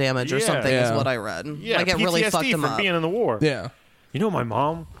psychological damage or Yeah. something is Yeah. what I read. Yeah, like it PTSD really fucked him for up. being in the war. Yeah. You know, my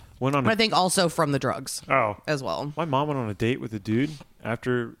mom Went on. I think also from the drugs Oh, as well. my mom went on a date with a dude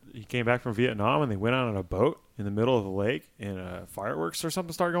after he came back from Vietnam, and they went out on a boat in the middle of the lake, and fireworks or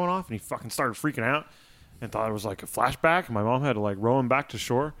something started going off, and he fucking started freaking out and thought it was like a flashback. And my mom had to like row him back to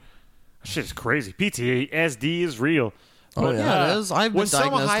shore. That shit is crazy. PTSD is real. Oh, Yeah, it is. I've been when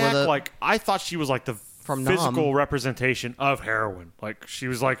Selma diagnosed Hayek, with it. like, I thought she was like the From physical Nam. representation of heroin. Like she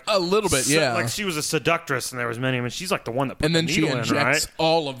was like A little bit, yeah. Like she was a seductress, and there was many. I mean, she's like the one that put And then the she needle in, injects right?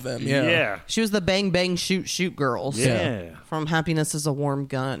 all of them. Yeah. Yeah. She was the bang bang shoot shoot girls. Yeah. From Happiness is a Warm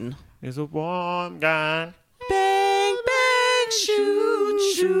Gun. It's a warm gun. Bang bang shoot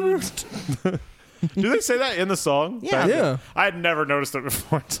shoot. Do they say that in the song? Yeah. Yeah. I had never noticed it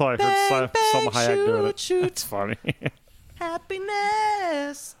before until I Bang, heard Selma bang, Hayek doing it. shoot, That's funny.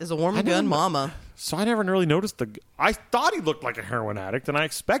 Happiness is a warm I gun, don't- mama. So I never really noticed I thought he looked like a heroin addict, and I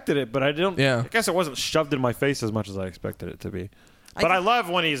expected it, but I didn't. Yeah. I guess it wasn't shoved in my face as much as I expected it to be. But I love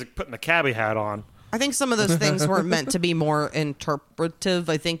when he's putting the cabbie hat on. I think some of those things were meant to be more interpretive.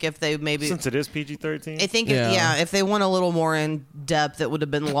 I think if they maybe, Since it is PG-13. I think Yeah. if they went a little more in depth, it would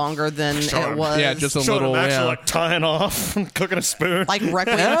have been longer than it was. Yeah, just a Showing little. him actually Yeah. like tying off and cooking a spoon. like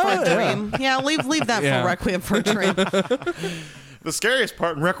Requiem for a Dream. Yeah, leave that Yeah. for Requiem for a Dream. The scariest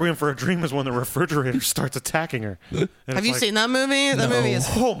part in Requiem for a Dream is when the refrigerator starts attacking her. And Have it's you like, seen that movie? That movie is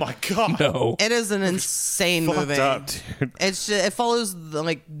Oh my god! No. it is an insane Fucked movie. up, dude. It's just, it follows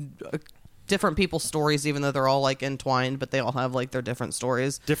different people's stories, even though they're all like entwined, but they all have like their different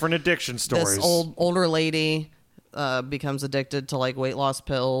stories. Different addiction stories. This older lady becomes addicted to like weight loss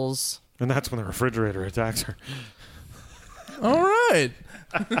pills. And that's when the refrigerator attacks her. All right.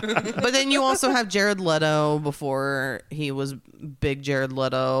 But then you also have Jared Leto before he was big Jared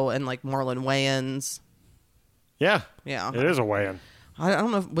Leto, and like Marlon Wayans. Yeah. Yeah. It is a weigh-in. I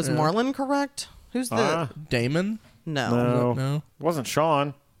don't know. Was Marlon correct? Who's the Damon? no No. No. It wasn't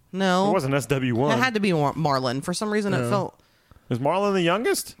Sean. no? It wasn't SW1. It had to be Marlon. For some reason, it felt. Is Marlon the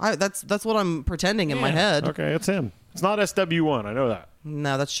youngest? That's what I'm pretending in my head. Okay, it's him. It's not SW1. I know that.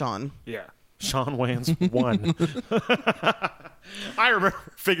 No, that's Sean. Yeah. Sean Wayans won. I remember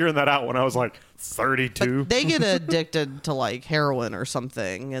figuring that out when I was like 32. They get addicted to like heroin or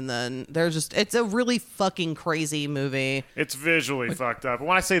something, and then it's a really fucking crazy movie. It's visually fucked up.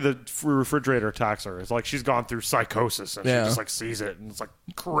 When I say the refrigerator attacks her, it's like she's gone through psychosis and Yeah. she just like sees it, and it's like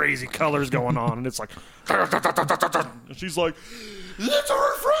crazy colors going on, and it's like, and she's like, it's a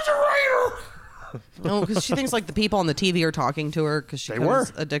refrigerator. No, because she thinks like the people on the TV are talking to her because she They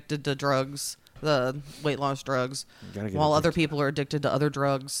becomes were. addicted to drugs, the weight loss drugs, gotta get while other addicted. people are addicted to other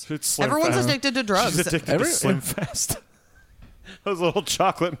drugs. It's Slim Everyone's Fast. addicted to drugs. She's addicted to Slim Fast. Those little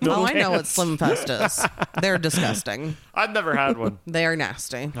chocolate milk Oh, I know what cans. Slim Fast is. They're disgusting. I've never had one. They are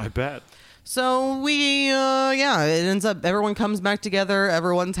nasty. I bet. So we, it ends up everyone comes back together.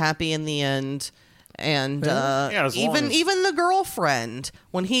 Everyone's happy in the end, and Yeah, as long as- even the girlfriend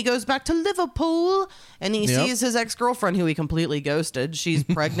when he goes back to Liverpool and he Yep. sees his ex girlfriend who he completely ghosted. She's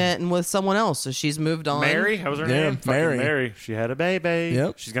pregnant and with someone else, so she's moved on. Mary? How was her Yeah, name? Fucking Mary. Mary. She had a baby.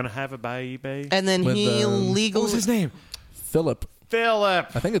 Yep. She's going to have a baby. And then With, he um, legally. What was his name? Philip.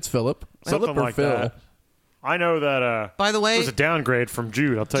 Philip. I think it's Philip. Something Philip or like Phil. that. I know that. By the it way, was a downgrade from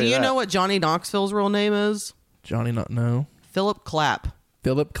Jude. I'll tell do you you that. know what Johnny Knoxville's real name is? Johnny not no. Philip Clapp.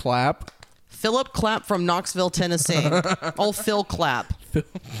 Philip Clapp. Philip Clapp from Knoxville, Tennessee. Old Phil Clapp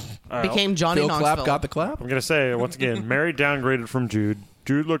became Johnny Phil Knoxville. Clapp got the clap. I'm going to say, once again, Mary downgraded from Jude.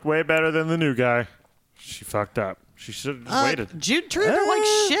 Jude looked way better than the new guy. She fucked up. She should have just waited. Jude treated her like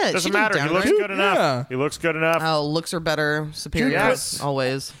shit. She Doesn't didn't matter. He looks downgrade. good enough. Yeah. He looks good enough. Oh, looks are better, superior. Yes.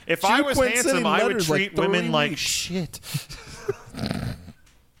 Always. If I Jude was quit handsome, sending I would letters like treat 3 women like weeks. shit.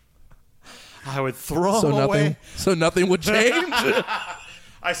 I would throw them away. So nothing would change.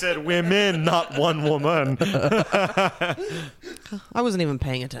 I said women, not one woman. I wasn't even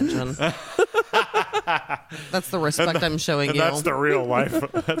paying attention. That's the respect I'm showing And you. that's the real life.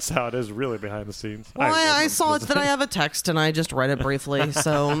 That's how it is really behind the scenes. well, I saw it that I have a text and I just read it briefly,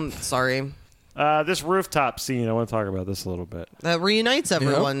 so I'm sorry. This rooftop scene, I want to talk about this a little bit. That reunites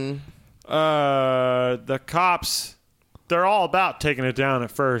everyone. The cops, they're all about taking it down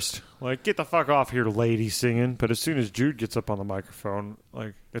at first. Like, get the fuck off here, lady singing. But as soon as Jude gets up on the microphone,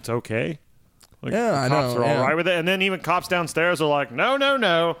 like, it's okay. Like, Yeah, the I cops know, are all yeah. right with it. And then even cops downstairs are like, no,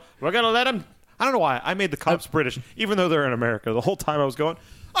 we're going to let them. I don't know why. I made the cops British, even though they're in America. The whole time I was going,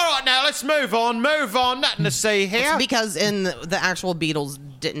 all right, now let's move on. Nothing to see here. Because in the actual Beatles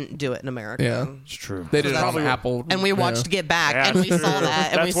didn't do it in America. Yeah. It's true. They did it on Probably- Apple. And we watched Get Back, Yeah, and we that's saw true.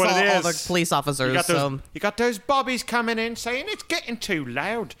 that, and we That's what saw it all the is. police officers. You got those bobbies coming in saying it's getting too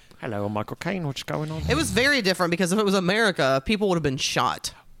loud. Hello, I'm Michael Caine. What's going on? It was very different because if it was America, people would have been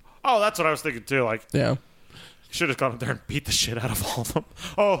shot. Oh, that's what I was thinking too. Like, Yeah. should have gone up there and beat the shit out of all of them.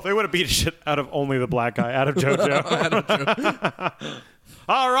 Oh, they would have beat the shit out of only the black guy, out of JoJo.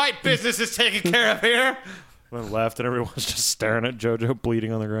 All right, business is taken care of here. Then left, and everyone's just staring at JoJo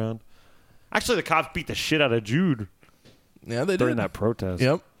bleeding on the ground. Actually, the cops beat the shit out of Jude Yeah, they during did. that protest.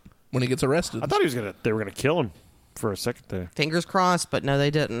 Yep. When he gets arrested. I thought they were gonna kill him for a second there. Fingers crossed, but no,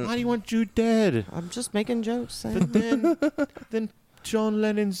 they didn't. Why do you want Jude dead? I'm just making jokes. Sam. Then John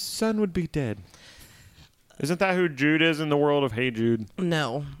Lennon's son would be dead. Isn't that who Jude is in the world of Hey Jude?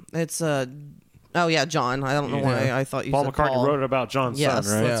 No, it's oh yeah, John. I don't know why I thought you Paul said McCartney Paul. wrote it about John's Yes,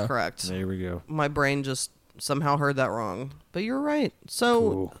 son, right? that's Yeah. correct. There we go. My brain just somehow heard that wrong, but you're right.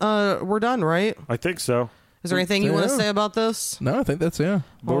 So we're done, right? I think so. Is there anything you want to Yeah. say about this? No, I think that's, yeah.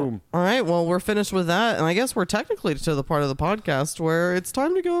 Boom. All right, well, we're finished with that, and I guess we're technically to the part of the podcast where it's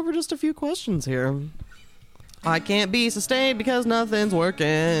time to go over just a few questions here. I can't be sustained because nothing's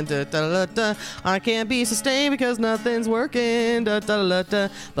working. Da, da, da, da. I can't be sustained because nothing's working. Da, da, da, da.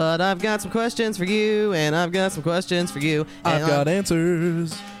 But I've got some questions for you, and I've got some questions for you. I've and got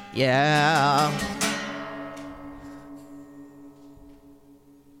answers. Yeah.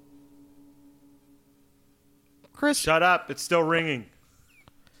 Chris, Shut up. It's still ringing.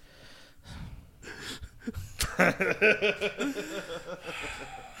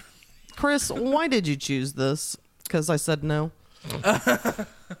 Chris, why did you choose this? Because I said no.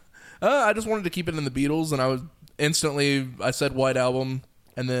 I just wanted to keep it in the Beatles, and I said White Album,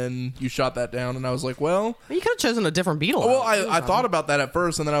 and then you shot that down, and I was like, well, You could have chosen a different Beatle. well, album. I thought about that at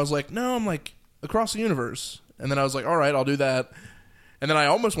first, and then I was like, no, I'm like Across the Universe, and then I was like, all right, I'll do that. And then I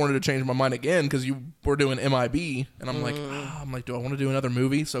almost wanted to change my mind again because you were doing MIB, and I'm like, do I want to do another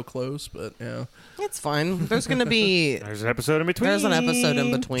movie? So close, but yeah, It's fine. There's going to be There's an episode in between. there's an episode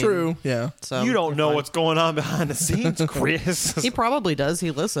in between. true, yeah. So You don't you're know fine. what's going on behind the scenes, Chris. He probably does. He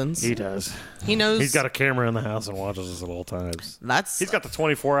listens. He does. He knows. He's got a camera in the house and watches us at all times. That's He's got the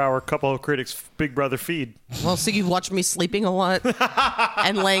 24-hour Couple of Critics Big Brother feed. well. So you watch me sleeping a lot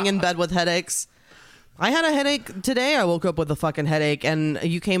and laying in bed with headaches. I had a headache today. I woke up with a fucking headache, and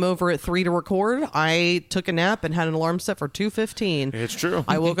you came over at 3 to record. I took a nap and had an alarm set for 2:15. It's true.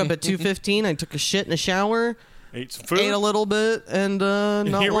 I woke up at 2:15. I took a shit in a shower, ate some food, ate a little bit, and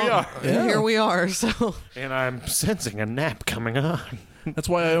not here we long. are. And here we are. So and I'm sensing a nap coming on. That's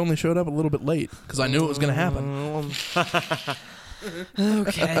why I only showed up a little bit late because I knew it was going to happen.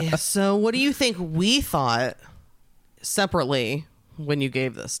 okay. So what do you think we thought separately when you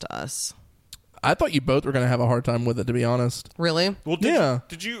gave this to us? I thought you both were going to have a hard time with it, to be honest. Really? Well, Yeah.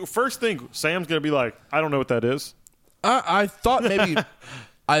 Did you first think Sam's going to be like, I don't know what that is? I thought maybe,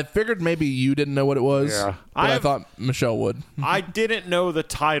 I figured maybe you didn't know what it was. Yeah. But I thought Michelle would. I didn't know the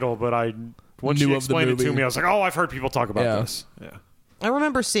title, but once Knew you of the explained it to movie. me, I was like, oh, I've heard people talk about Yeah. this. Yeah. I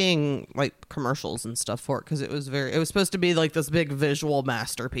remember seeing like commercials and stuff for it because it was supposed to be like this big visual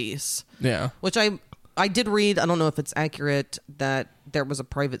masterpiece, Yeah. which I did read. I don't know if it's accurate that there was a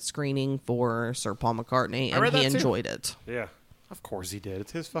private screening for Sir Paul McCartney and read he that too. enjoyed it. Yeah. Of course he did.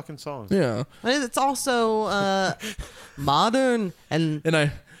 It's his fucking song. Yeah. And it's also modern and And I,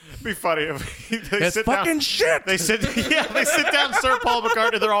 It'd be funny if they it's sit fucking down. shit. They sit down, Sir Paul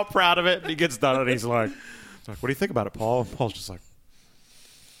McCartney. They're all proud of it, and he gets done, and he's like, "What do you think about it, Paul?" And Paul's just like,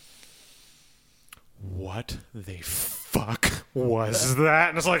 "What the fuck was that?"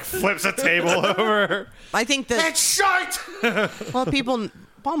 And it's like flips a table over. I think that It's shite. well,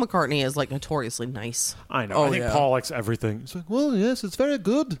 Paul McCartney is like notoriously nice. I know. Oh, I think yeah. Paul likes everything. He's like, "Well, yes, it's very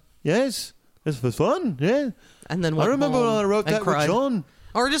good. Yes, it's for fun. Yeah." And then I went remember when home I wrote and that cried. with John.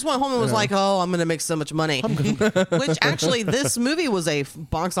 Or just went home and was like, "Oh, I'm going to make so much money." Which actually, this movie was a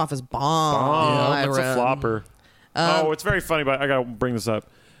box office bomb. I It's a read. flopper. It's very funny, but I gotta bring this up.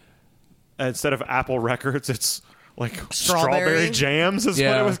 Instead of Apple Records, it's like strawberry jams is what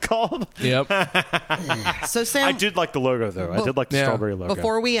Yeah. it was called. yep. So Sam, I did like the logo though. I did like the Yeah. strawberry logo.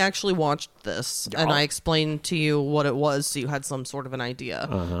 before we actually watched this, and I explained to you what it was, so you had some sort of an idea.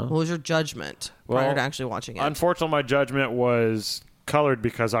 What was your judgment prior Well, to actually watching it? Unfortunately, my judgment was colored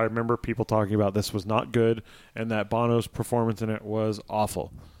because I remember people talking about this was not good and that Bono's performance in it was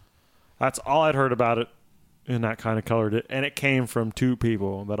awful. That's all I'd heard about it. And that kind of colored it, and it came from two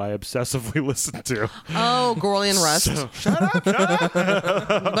people that I obsessively listened to. Oh, Gorley and Rust. Shut up!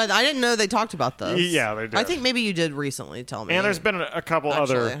 But I didn't know they talked about this. Yeah, they did. I think maybe you did recently tell me. And there's been a couple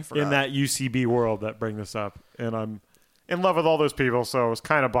Actually, I other forgot. in that UCB world that bring this up, and I'm in love with all those people, so I was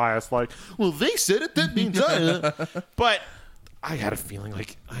kind of biased. Like, well, they said it, that means I. But I had a feeling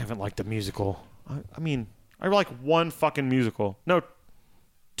like I haven't liked a musical. I mean, I like one fucking musical. No,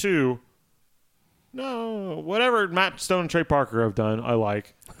 two. No, whatever Matt Stone and Trey Parker have done, I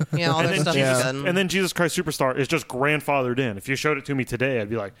like. Yeah, all And that then, stuff Jesus, is good. and then Jesus Christ Superstar is just grandfathered in. If you showed it to me today, I'd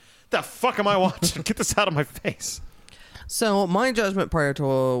be like, the fuck am I watching? Get this out of my face. So my judgment prior to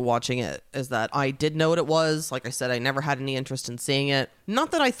watching it is that I did know what it was. Like I said, I never had any interest in seeing it.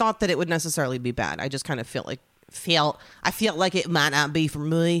 Not that I thought that it would necessarily be bad. I just kind of felt like it might not be for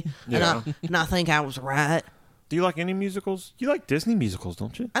me. Yeah. And I think I was right. Do you like any musicals? You like Disney musicals,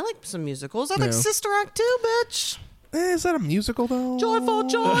 don't you? I like some musicals. I like Yeah. Sister Act too, bitch. Is that a musical though? Joyful,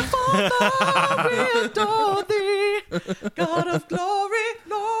 joyful, God, we adore thee. God of glory,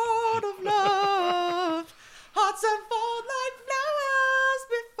 Lord of love. Hearts unfold like flowers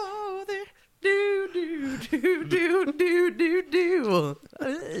before thee. Do, do, do, do, do, do, do.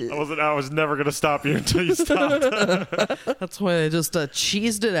 I was never going to stop you until you stopped. That's why I just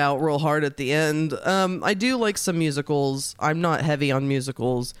cheesed it out real hard at the end. I do like some musicals. I'm not heavy on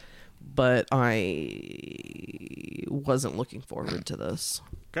musicals, but I wasn't looking forward to this.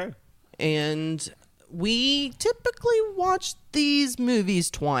 Okay. And we typically watch these movies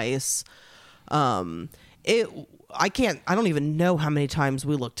twice. I don't even know how many times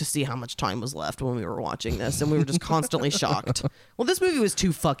we looked to see how much time was left when we were watching this, and we were just constantly shocked. Well, this movie was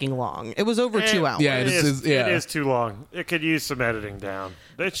too fucking long. It was over 2 hours. Yeah, It is, yeah. it is too long. It could use some editing down.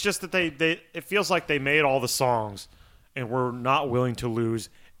 It's just that it feels like they made all the songs and were not willing to lose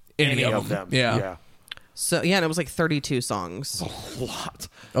any of them. Yeah. So, yeah, and it was like 32 songs. A lot.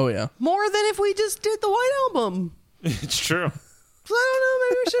 Oh yeah. More than if we just did the White Album. It's true. So I don't know,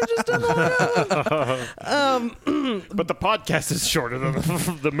 maybe we should have just done the White Album. But the podcast is shorter than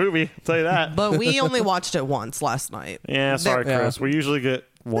the movie. I'll tell you that. But we only watched it once last night. Yeah, sorry, Yeah. Chris. We usually get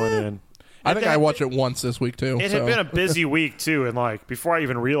one in. I think I watched it once this week too. It so. had been a busy week too, and like before I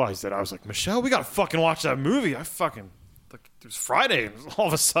even realized it, I was like, Michelle, we gotta fucking watch that movie. It was Friday, and all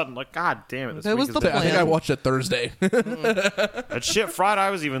of a sudden, like, God damn it! This That week was is the busy. I think plan. I watched it Thursday. That shit. Friday, I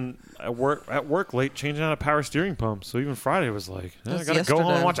was even at work late changing out a power steering pump. So even Friday was like, I was gotta go home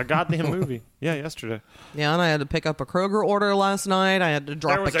yesterday. and watch a goddamn movie. Yeah, yesterday. Yeah, and I had to pick up a Kroger order last night. I had to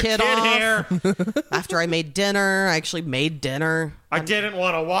drop There was a kid off here. after I made dinner. I actually made dinner. I didn't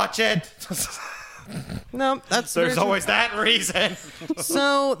want to watch it. No, that's There's very- always that reason.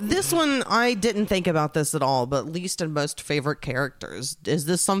 So this one, I didn't think about this at all, but least and most favorite characters. Is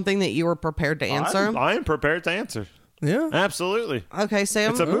this something that you were prepared to answer? I am prepared to answer. yeah. Absolutely. Okay,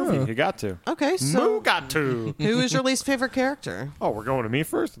 Sam. It's a movie. You got to. Okay, so Moo got to. who is your least favorite character? Oh, we're going to me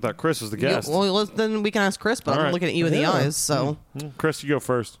first? I thought Chris was the guest. Well, then we can ask Chris, but All I'm right. looking at you in the Yeah. eyes, so... Chris, you go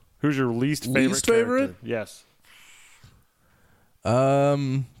first. Who's your least favorite Least character? favorite? Yes.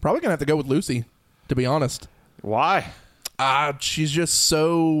 Probably gonna have to go with Lucy, to be honest. Why? She's just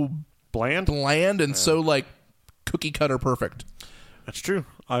so Bland? bland and so like cookie cutter perfect. That's true.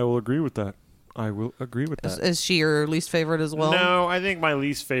 I will agree with that. I will agree with that. Is she your least favorite as well? No, I think my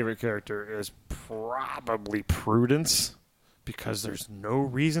least favorite character is probably Prudence because there's no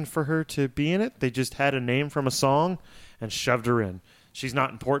reason for her to be in it. They just had a name from a song and shoved her in. She's not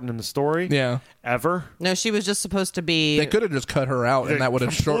important in the story. Yeah. Ever. No, she was just supposed to be... They could have just cut her out, and that would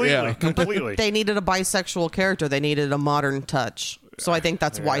have short. Yeah. Completely. They needed a bisexual character. They needed a modern touch. So I think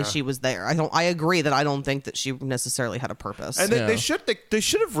that's why Yeah. she was there. I agree that I don't think that she necessarily had a purpose. And Yeah. they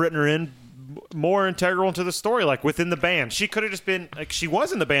should have written her in more integral into the story, like within the band. She could have just been like she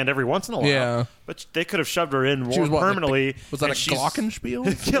was in the band every once in a while. Yeah. But they could have shoved her in more She was what, like, permanently. was that and a she's- glockenspiel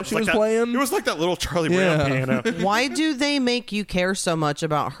Yeah, that it was she like was that- playing? It was like that little Charlie Yeah. Brown piano. Why do they make you care so much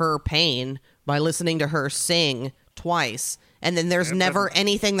about her pain by listening to her sing twice? And then there's never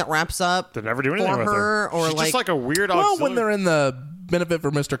anything that wraps up They never do anything for with her, or She's like, just like a weird. Well, auxiliary. when they're in the Benefit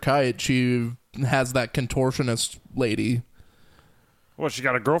for Mr. Kite, she has that contortionist lady. What, she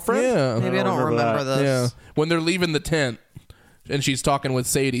got a girlfriend? Yeah. maybe I don't remember that. this. Yeah. When they're leaving the tent and she's talking with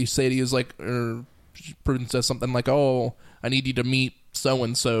Sadie, Sadie is like, Prudence says something like, "Oh, I need you to meet so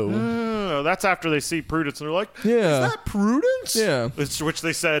and so." Oh, that's after they see Prudence and they're like, Yeah. "Is that Prudence?" Yeah. Which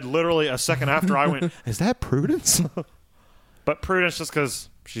they said literally a second after I went, "Is that Prudence?" But Prudence just because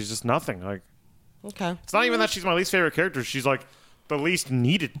she's just nothing. Like Okay. it's not even that she's my least favorite character. She's like the least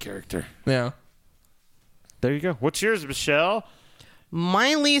needed character. Yeah. There you go. What's yours, Michelle?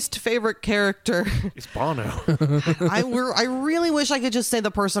 My least favorite character. It's Bono. I really wish I could just say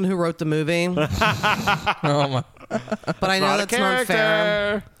the person who wrote the movie, but Oh my. I know that's not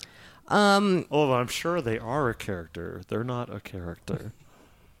fair. Although I'm sure they are a character. They're not a character.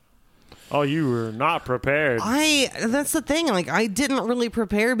 Oh, you were not prepared. That's the thing. Like, I didn't really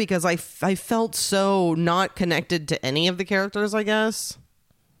prepare because I felt so not connected to any of the characters, I guess.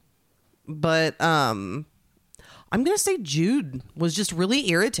 But I'm gonna say Jude was just really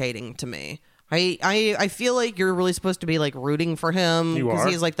irritating to me. I feel like you're really supposed to be like rooting for him You because are.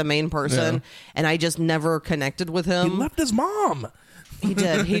 he's like the main person, Yeah. and I just never connected with He him. left his mom. He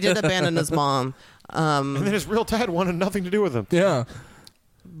did abandon his mom, And then his real dad wanted nothing to do with him. Yeah.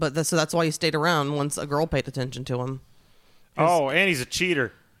 but so that's why he stayed around once a girl paid attention to him. Oh, and he's a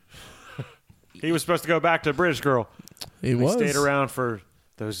cheater. He was supposed to go back to a British girl. He was. Stayed around for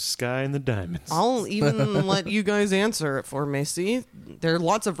those Sky and the Diamonds. I'll even let you guys answer it for me. See, there are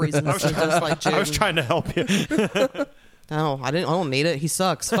lots of reasons to dislike June. I was trying to help you. No, I don't need it. He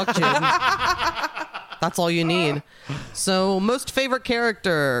sucks. Fuck June. That's all you need. So, most favorite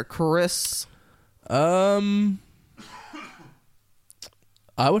character, Chris.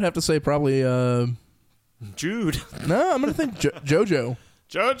 I would have to say probably. Jude. No, I'm gonna think JoJo.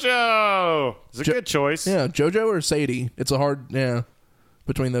 JoJo. It's a good choice. Yeah, JoJo or Sadie. It's a hard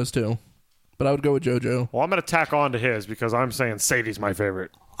between those two, but I would go with JoJo. Well, I'm going to tack on to his because I'm saying Sadie's my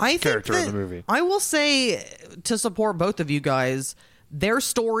favorite I think character in that- the movie. I will say, to support both of you guys, their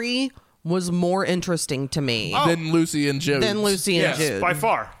story was more interesting to me Then Lucy and Jude. than Lucy and Yes, Jude. by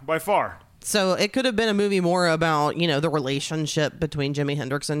far. So it could have been a movie more about, the relationship between Jimi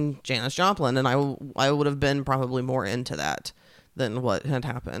Hendrix and Janis Joplin, and I would have been probably more into that than what had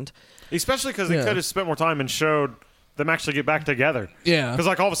happened. Especially because they Yeah. could have spent more time and showed them actually get back together. Yeah. Because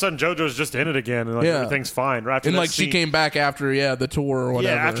all of a sudden JoJo's just in it again and Yeah. everything's fine. Right after And that she scene- came back after the tour or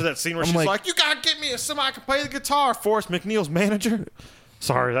whatever. Yeah, after that scene where I'm she's like, "You gotta get me somebody I can play the guitar." Forrest McNeil's manager.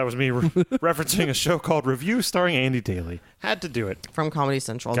 Sorry, that was me referencing a show called Review starring Andy Daly. Had to do it. From Comedy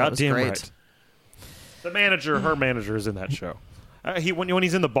Central. That was Goddamn great. right. The manager, her manager, is in that show. When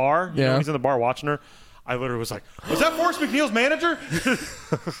he's in the bar, Yeah. when he's in the bar watching her, I literally was like, "Was that Forrest McNeil's manager?"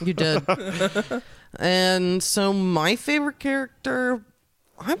 You did. And so my favorite character,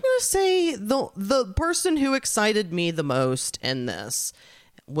 I'm going to say the person who excited me the most in this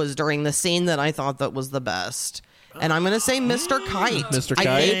was during the scene that I thought that was the best. And I'm going to say Mr. Kite. Mr. I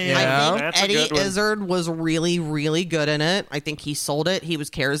Kite, think yeah. That's a Eddie good one. Izzard was really, really good in it. I think he sold it. He was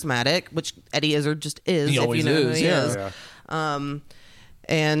charismatic, which Eddie Izzard just is. He if always you know who is, he yeah. is. Yeah.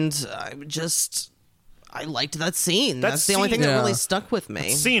 And I liked that scene. That's the only scene- thing that Yeah. really stuck with me.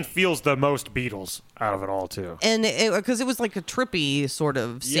 Scene feels the most Beatles out of it all, too. And because it was like a trippy sort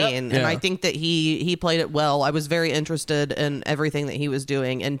of scene, Yep. and Yeah. I think that he played it well. I was very interested in everything that he was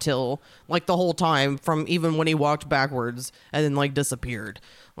doing until like the whole time, from even when he walked backwards and then like disappeared.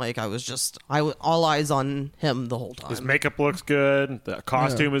 Like I was all eyes on him the whole His time. makeup looks good. The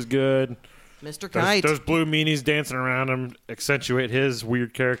costume is good. Mr. Those, Kite. those blue meanies dancing around him accentuate his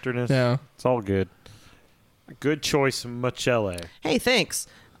weird characterness. Yeah. It's all good. Good choice, Machele. Hey, thanks.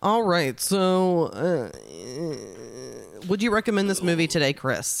 All right, so would you recommend this movie today,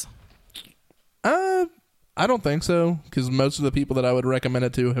 Chris? I don't think so, because most of the people that I would recommend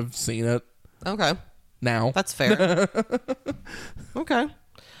it to have seen it Okay, now. that's fair. Okay.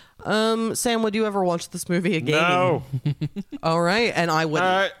 Sam, would you ever watch this movie again? No. All right, and I wouldn't.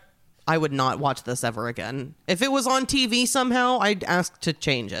 Uh, I would not watch this ever again. If it was on TV somehow, I'd ask to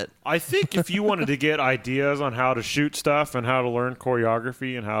change it. I think if you wanted to get ideas on how to shoot stuff and how to learn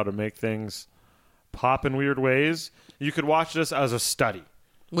choreography and how to make things pop in weird ways, you could watch this as a study.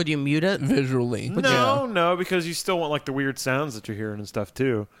 Would you mute it? Visually. No, because you still want like the weird sounds that you're hearing and stuff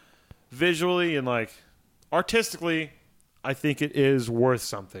too. Visually and like artistically, I think it is worth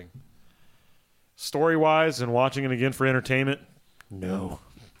something. Story-wise and watching it again for entertainment, no.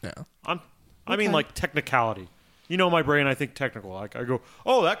 Yeah. I mean like technicality. You know my brain, I think technical. Like I go,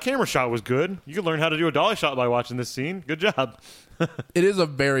 "Oh, that camera shot was good. You could learn how to do a dolly shot by watching this scene. Good job." It is a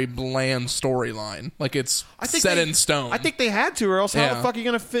very bland storyline. Like it's set in stone. I think they had to, or else how Yeah. the fuck are you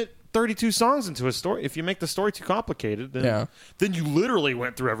going to fit 32 songs into a story? If you make the story too complicated, then, then you literally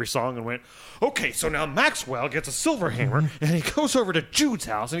went through every song and went, okay, so now Maxwell gets a silver hammer, and he goes over to Jude's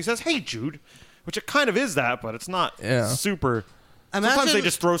house, and he says, "Hey, Jude," which it kind of is that, but it's not super... Sometimes Imagine- they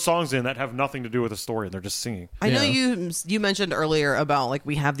just throw songs in that have nothing to do with the story, and they're just singing. I know Yeah. you mentioned earlier about like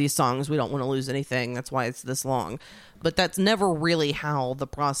we have these songs, we don't want to lose anything, that's why it's this long. But that's never really how the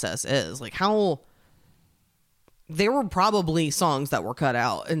process is. Like how there were probably songs that were cut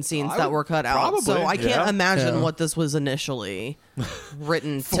out and scenes that were cut out. So probably, I can't yeah. imagine Yeah. what this was initially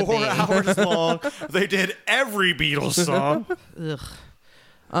written to 4 be. hours long. They did every Beatles song.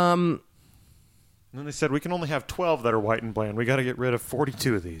 And then they said, we can only have 12 that are white and bland. We got to get rid of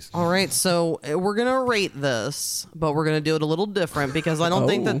 42 of these. All right, so we're going to rate this, but we're going to do it a little different because I don't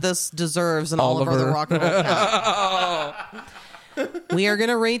think that this deserves an Oliver the Oliver. Rock and Roll Cat. We are going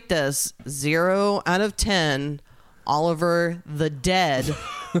to rate this 0 out of 10 Oliver the Dead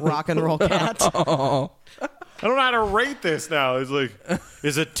Rock and Roll Cat. I don't know how to rate this now. It's like,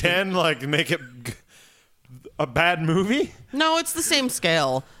 is it 10? Like, make it a bad movie? No, it's the same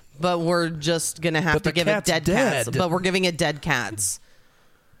scale, but we're just gonna have But to the give it cat's dead dead. cats. But we're giving it dead cats.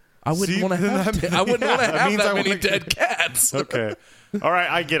 I wouldn't See, want to have. that- I wouldn't yeah, want to that have means that I many wanna- dead cats. Okay. All right,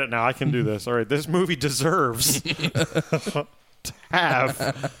 I get it now. I can do this. All right, this movie deserves to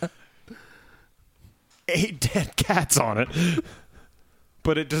have 8 dead cats on it,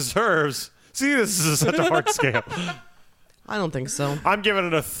 but it deserves. See, this is such a hard scale. I don't think so. I'm giving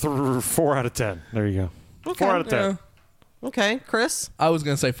it a 4 out of 10. There you go. 4 out of 10. Yeah. Okay, Chris. I was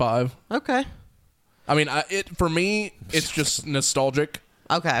gonna say 5. Okay. I mean, for me, it's just nostalgic.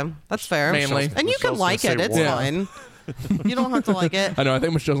 Okay, that's fair. Mainly. And you can Michelle's like gonna it. say It's one. fine. You don't have to like it. I know. I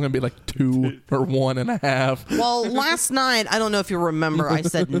think Michelle's gonna be like 2 or 1.5. Well, last night, I don't know if you remember, I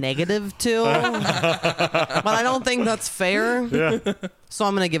said -2, but I don't think that's fair. Yeah. So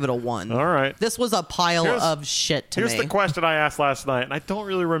I'm going to give it a 1. All right. This was a pile Here's- of shit to Here's me. the question I asked last night, and I don't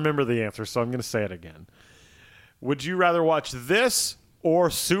really remember the answer, so I'm going to say it again. Would you rather watch this or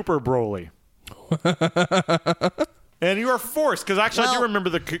Super Broly? And you are forced, because actually I do Well, remember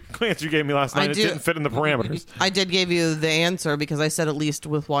the answer you gave me last night. I It do. didn't fit in the parameters. I did give you the answer because I said at least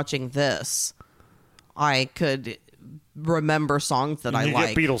with watching this, I could remember songs that I You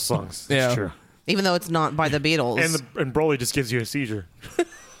like, get Beatles songs. Yeah. That's true. even though it's not by the Beatles. And Broly just gives you a seizure.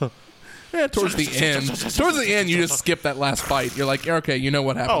 Yeah, towards the end. Towards the end, you just skip that last fight. You're like, okay, you know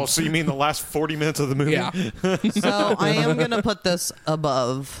what happened. Oh, so you mean the last 40 minutes of the movie? Yeah. So I am going to put this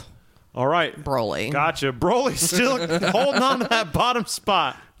above All right. Broly. Gotcha. Broly's still holding on to that bottom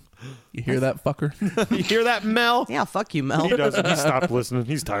spot. You hear that, fucker? You hear that, Mel? Yeah, fuck you, Mel. He doesn't. He stopped listening.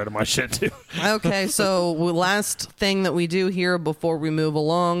 He's tired of my shit, too. Okay, so last thing that we do here before we move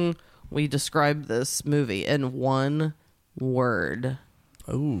along, we describe this movie in one word.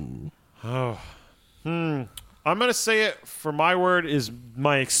 Ooh. I'm going to say it for my word is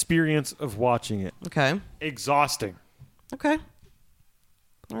my experience of watching it. Okay. Exhausting. Okay.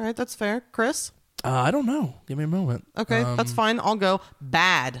 All right, that's fair. Chris? I don't know. Give me a moment. Okay, that's fine. I'll go.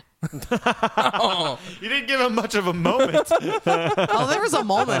 Bad. You didn't give him much of a moment. Oh, there was a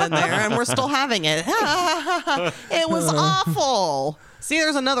moment in there, and we're still having it. It was awful. See,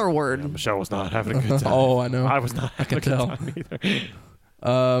 there's another word. Michelle was not having a good time. Oh, I know. I was not having a good tell. time either.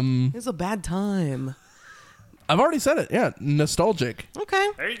 It was a bad time. I've already said it. Yeah, nostalgic. Okay.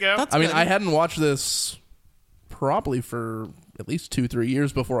 There you go. That's I mean, good. I hadn't watched this probably for at least 2-3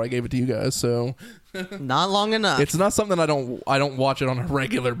 years before I gave it to you guys, so Not long enough. it's not something I don't watch it on a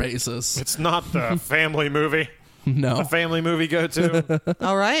regular basis. It's not the family movie. No. The family movie go-to.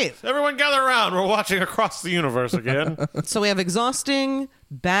 All right. Everyone gather around. We're watching Across the Universe again. So we have exhausting,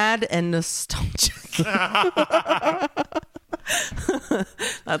 bad, and nostalgic.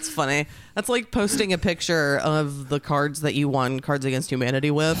 That's funny. That's like posting a picture of the cards that you won Cards Against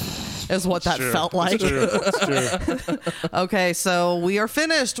Humanity with, is what that True. felt like. It's true. Okay, so we are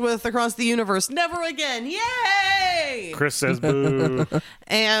finished with Across the Universe. Never again. Yay! Chris says boo.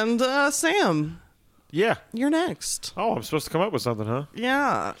 And Sam, Yeah. you're next. Oh, I'm supposed to come up with something, huh?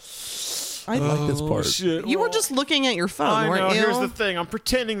 Yeah. I like this part. Shit. You were just looking at your phone, I weren't know. you? Here's the thing. I'm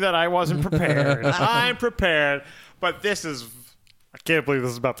pretending that I wasn't prepared. I'm prepared, but this is. I can't believe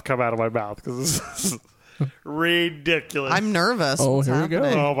this is about to come out of my mouth because this is ridiculous. I'm nervous. Oh, What's here we go.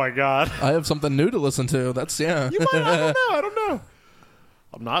 happening? Oh my god. I have something new to listen to. That's yeah. You might. I don't know.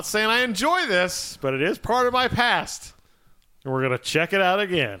 I'm not saying I enjoy this, but it is part of my past, and we're gonna check it out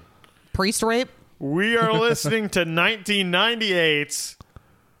again. Priest rape? We are listening to 1998's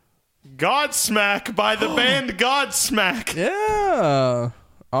Godsmack by the band Godsmack. Yeah.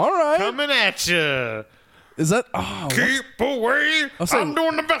 All right. Coming at you. Is that? Oh, what- Keep away. I'll say- I'm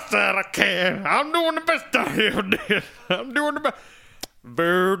doing the best that I can. I'm doing the best I ever did. I'm doing the best.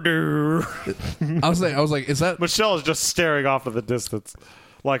 Voodoo. I was like, is that? Michelle is just staring off in the distance.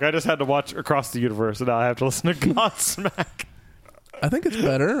 Like, I just had to watch Across the Universe, and now I have to listen to Godsmack. I think it's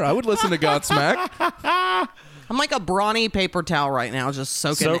better. I would listen to Godsmack. I'm like a brawny paper towel right now, just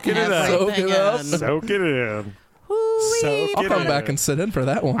soaking Soaking it up. Soak everything it up. in. Soak it in. Woo-wee. Soak I'll it come in. back and sit in for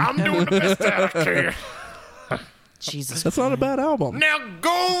that one. I'm doing the best that I can. Jesus. That's not a bad album. Now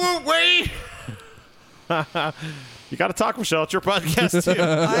go away. You got to talk, Michelle. It's your podcast, too.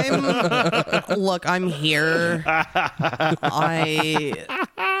 I'm here.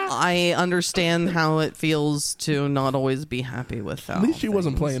 I understand how it feels to not always be happy with that. At least she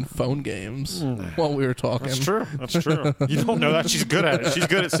wasn't playing phone games while we were talking. That's true. That's true. You don't know that. She's good at it. She's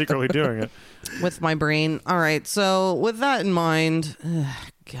good at secretly doing it. with my brain. All right, so with that in mind,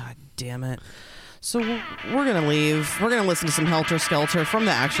 God damn it. So we're gonna leave. We're gonna listen to some Helter Skelter from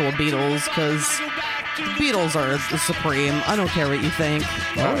the actual Beatles because Beatles are the supreme. I don't care what you think.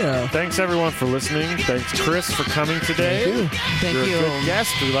 Oh, yeah. Thanks everyone for listening. Thanks Chris for coming today. Thank You're you. a good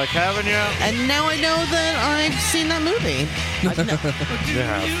guest. We like having you. And now I know that I've seen that movie.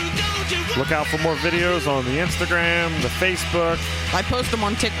 Yeah. Look out for more videos on the Instagram, the Facebook. I post them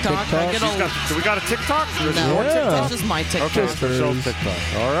on TikTok. I get Do we got a TikTok? There's no, more Yeah. it's just my TikTok. Okay, so Michelle's TikTok.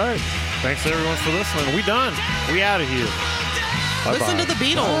 All right. Thanks everyone for listening. We done. We out of here. Bye-bye. Listen to the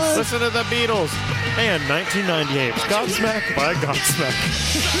Beatles. Listen to the Beatles. And 1998. Godsmack by Godsmack.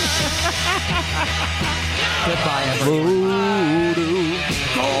 Goodbye, everyone.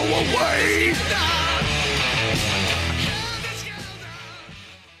 Go away.